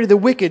prosperity of the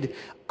wicked,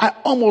 I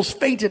almost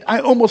fainted.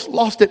 I almost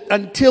lost it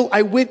until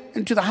I went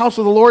into the house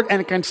of the Lord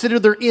and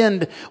considered their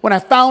end. When I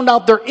found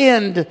out their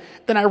end,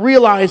 then I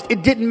realized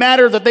it didn't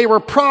matter that they were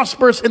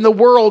prosperous in the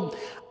world.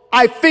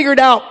 I figured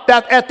out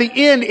that at the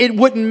end, it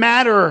wouldn't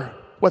matter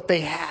what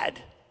they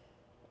had.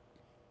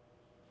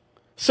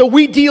 So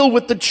we deal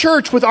with the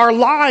church, with our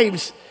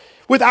lives,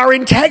 with our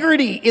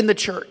integrity in the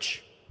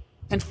church.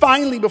 And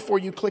finally, before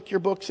you click your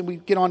books and we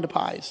get on to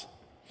pies,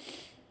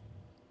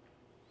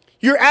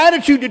 your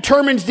attitude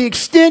determines the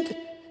extent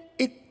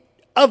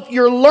of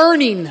your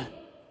learning,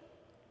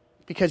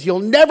 because you'll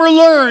never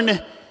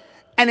learn.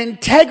 And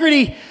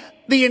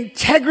the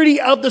integrity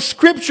of the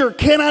scripture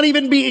cannot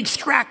even be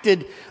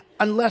extracted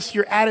unless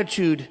your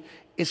attitude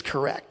is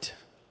correct.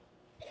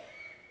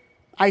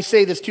 I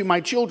say this to my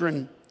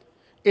children.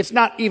 It's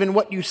not even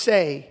what you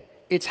say,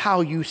 it's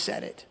how you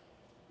said it.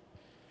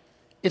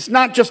 It's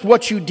not just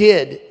what you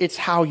did, it's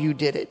how you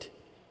did it.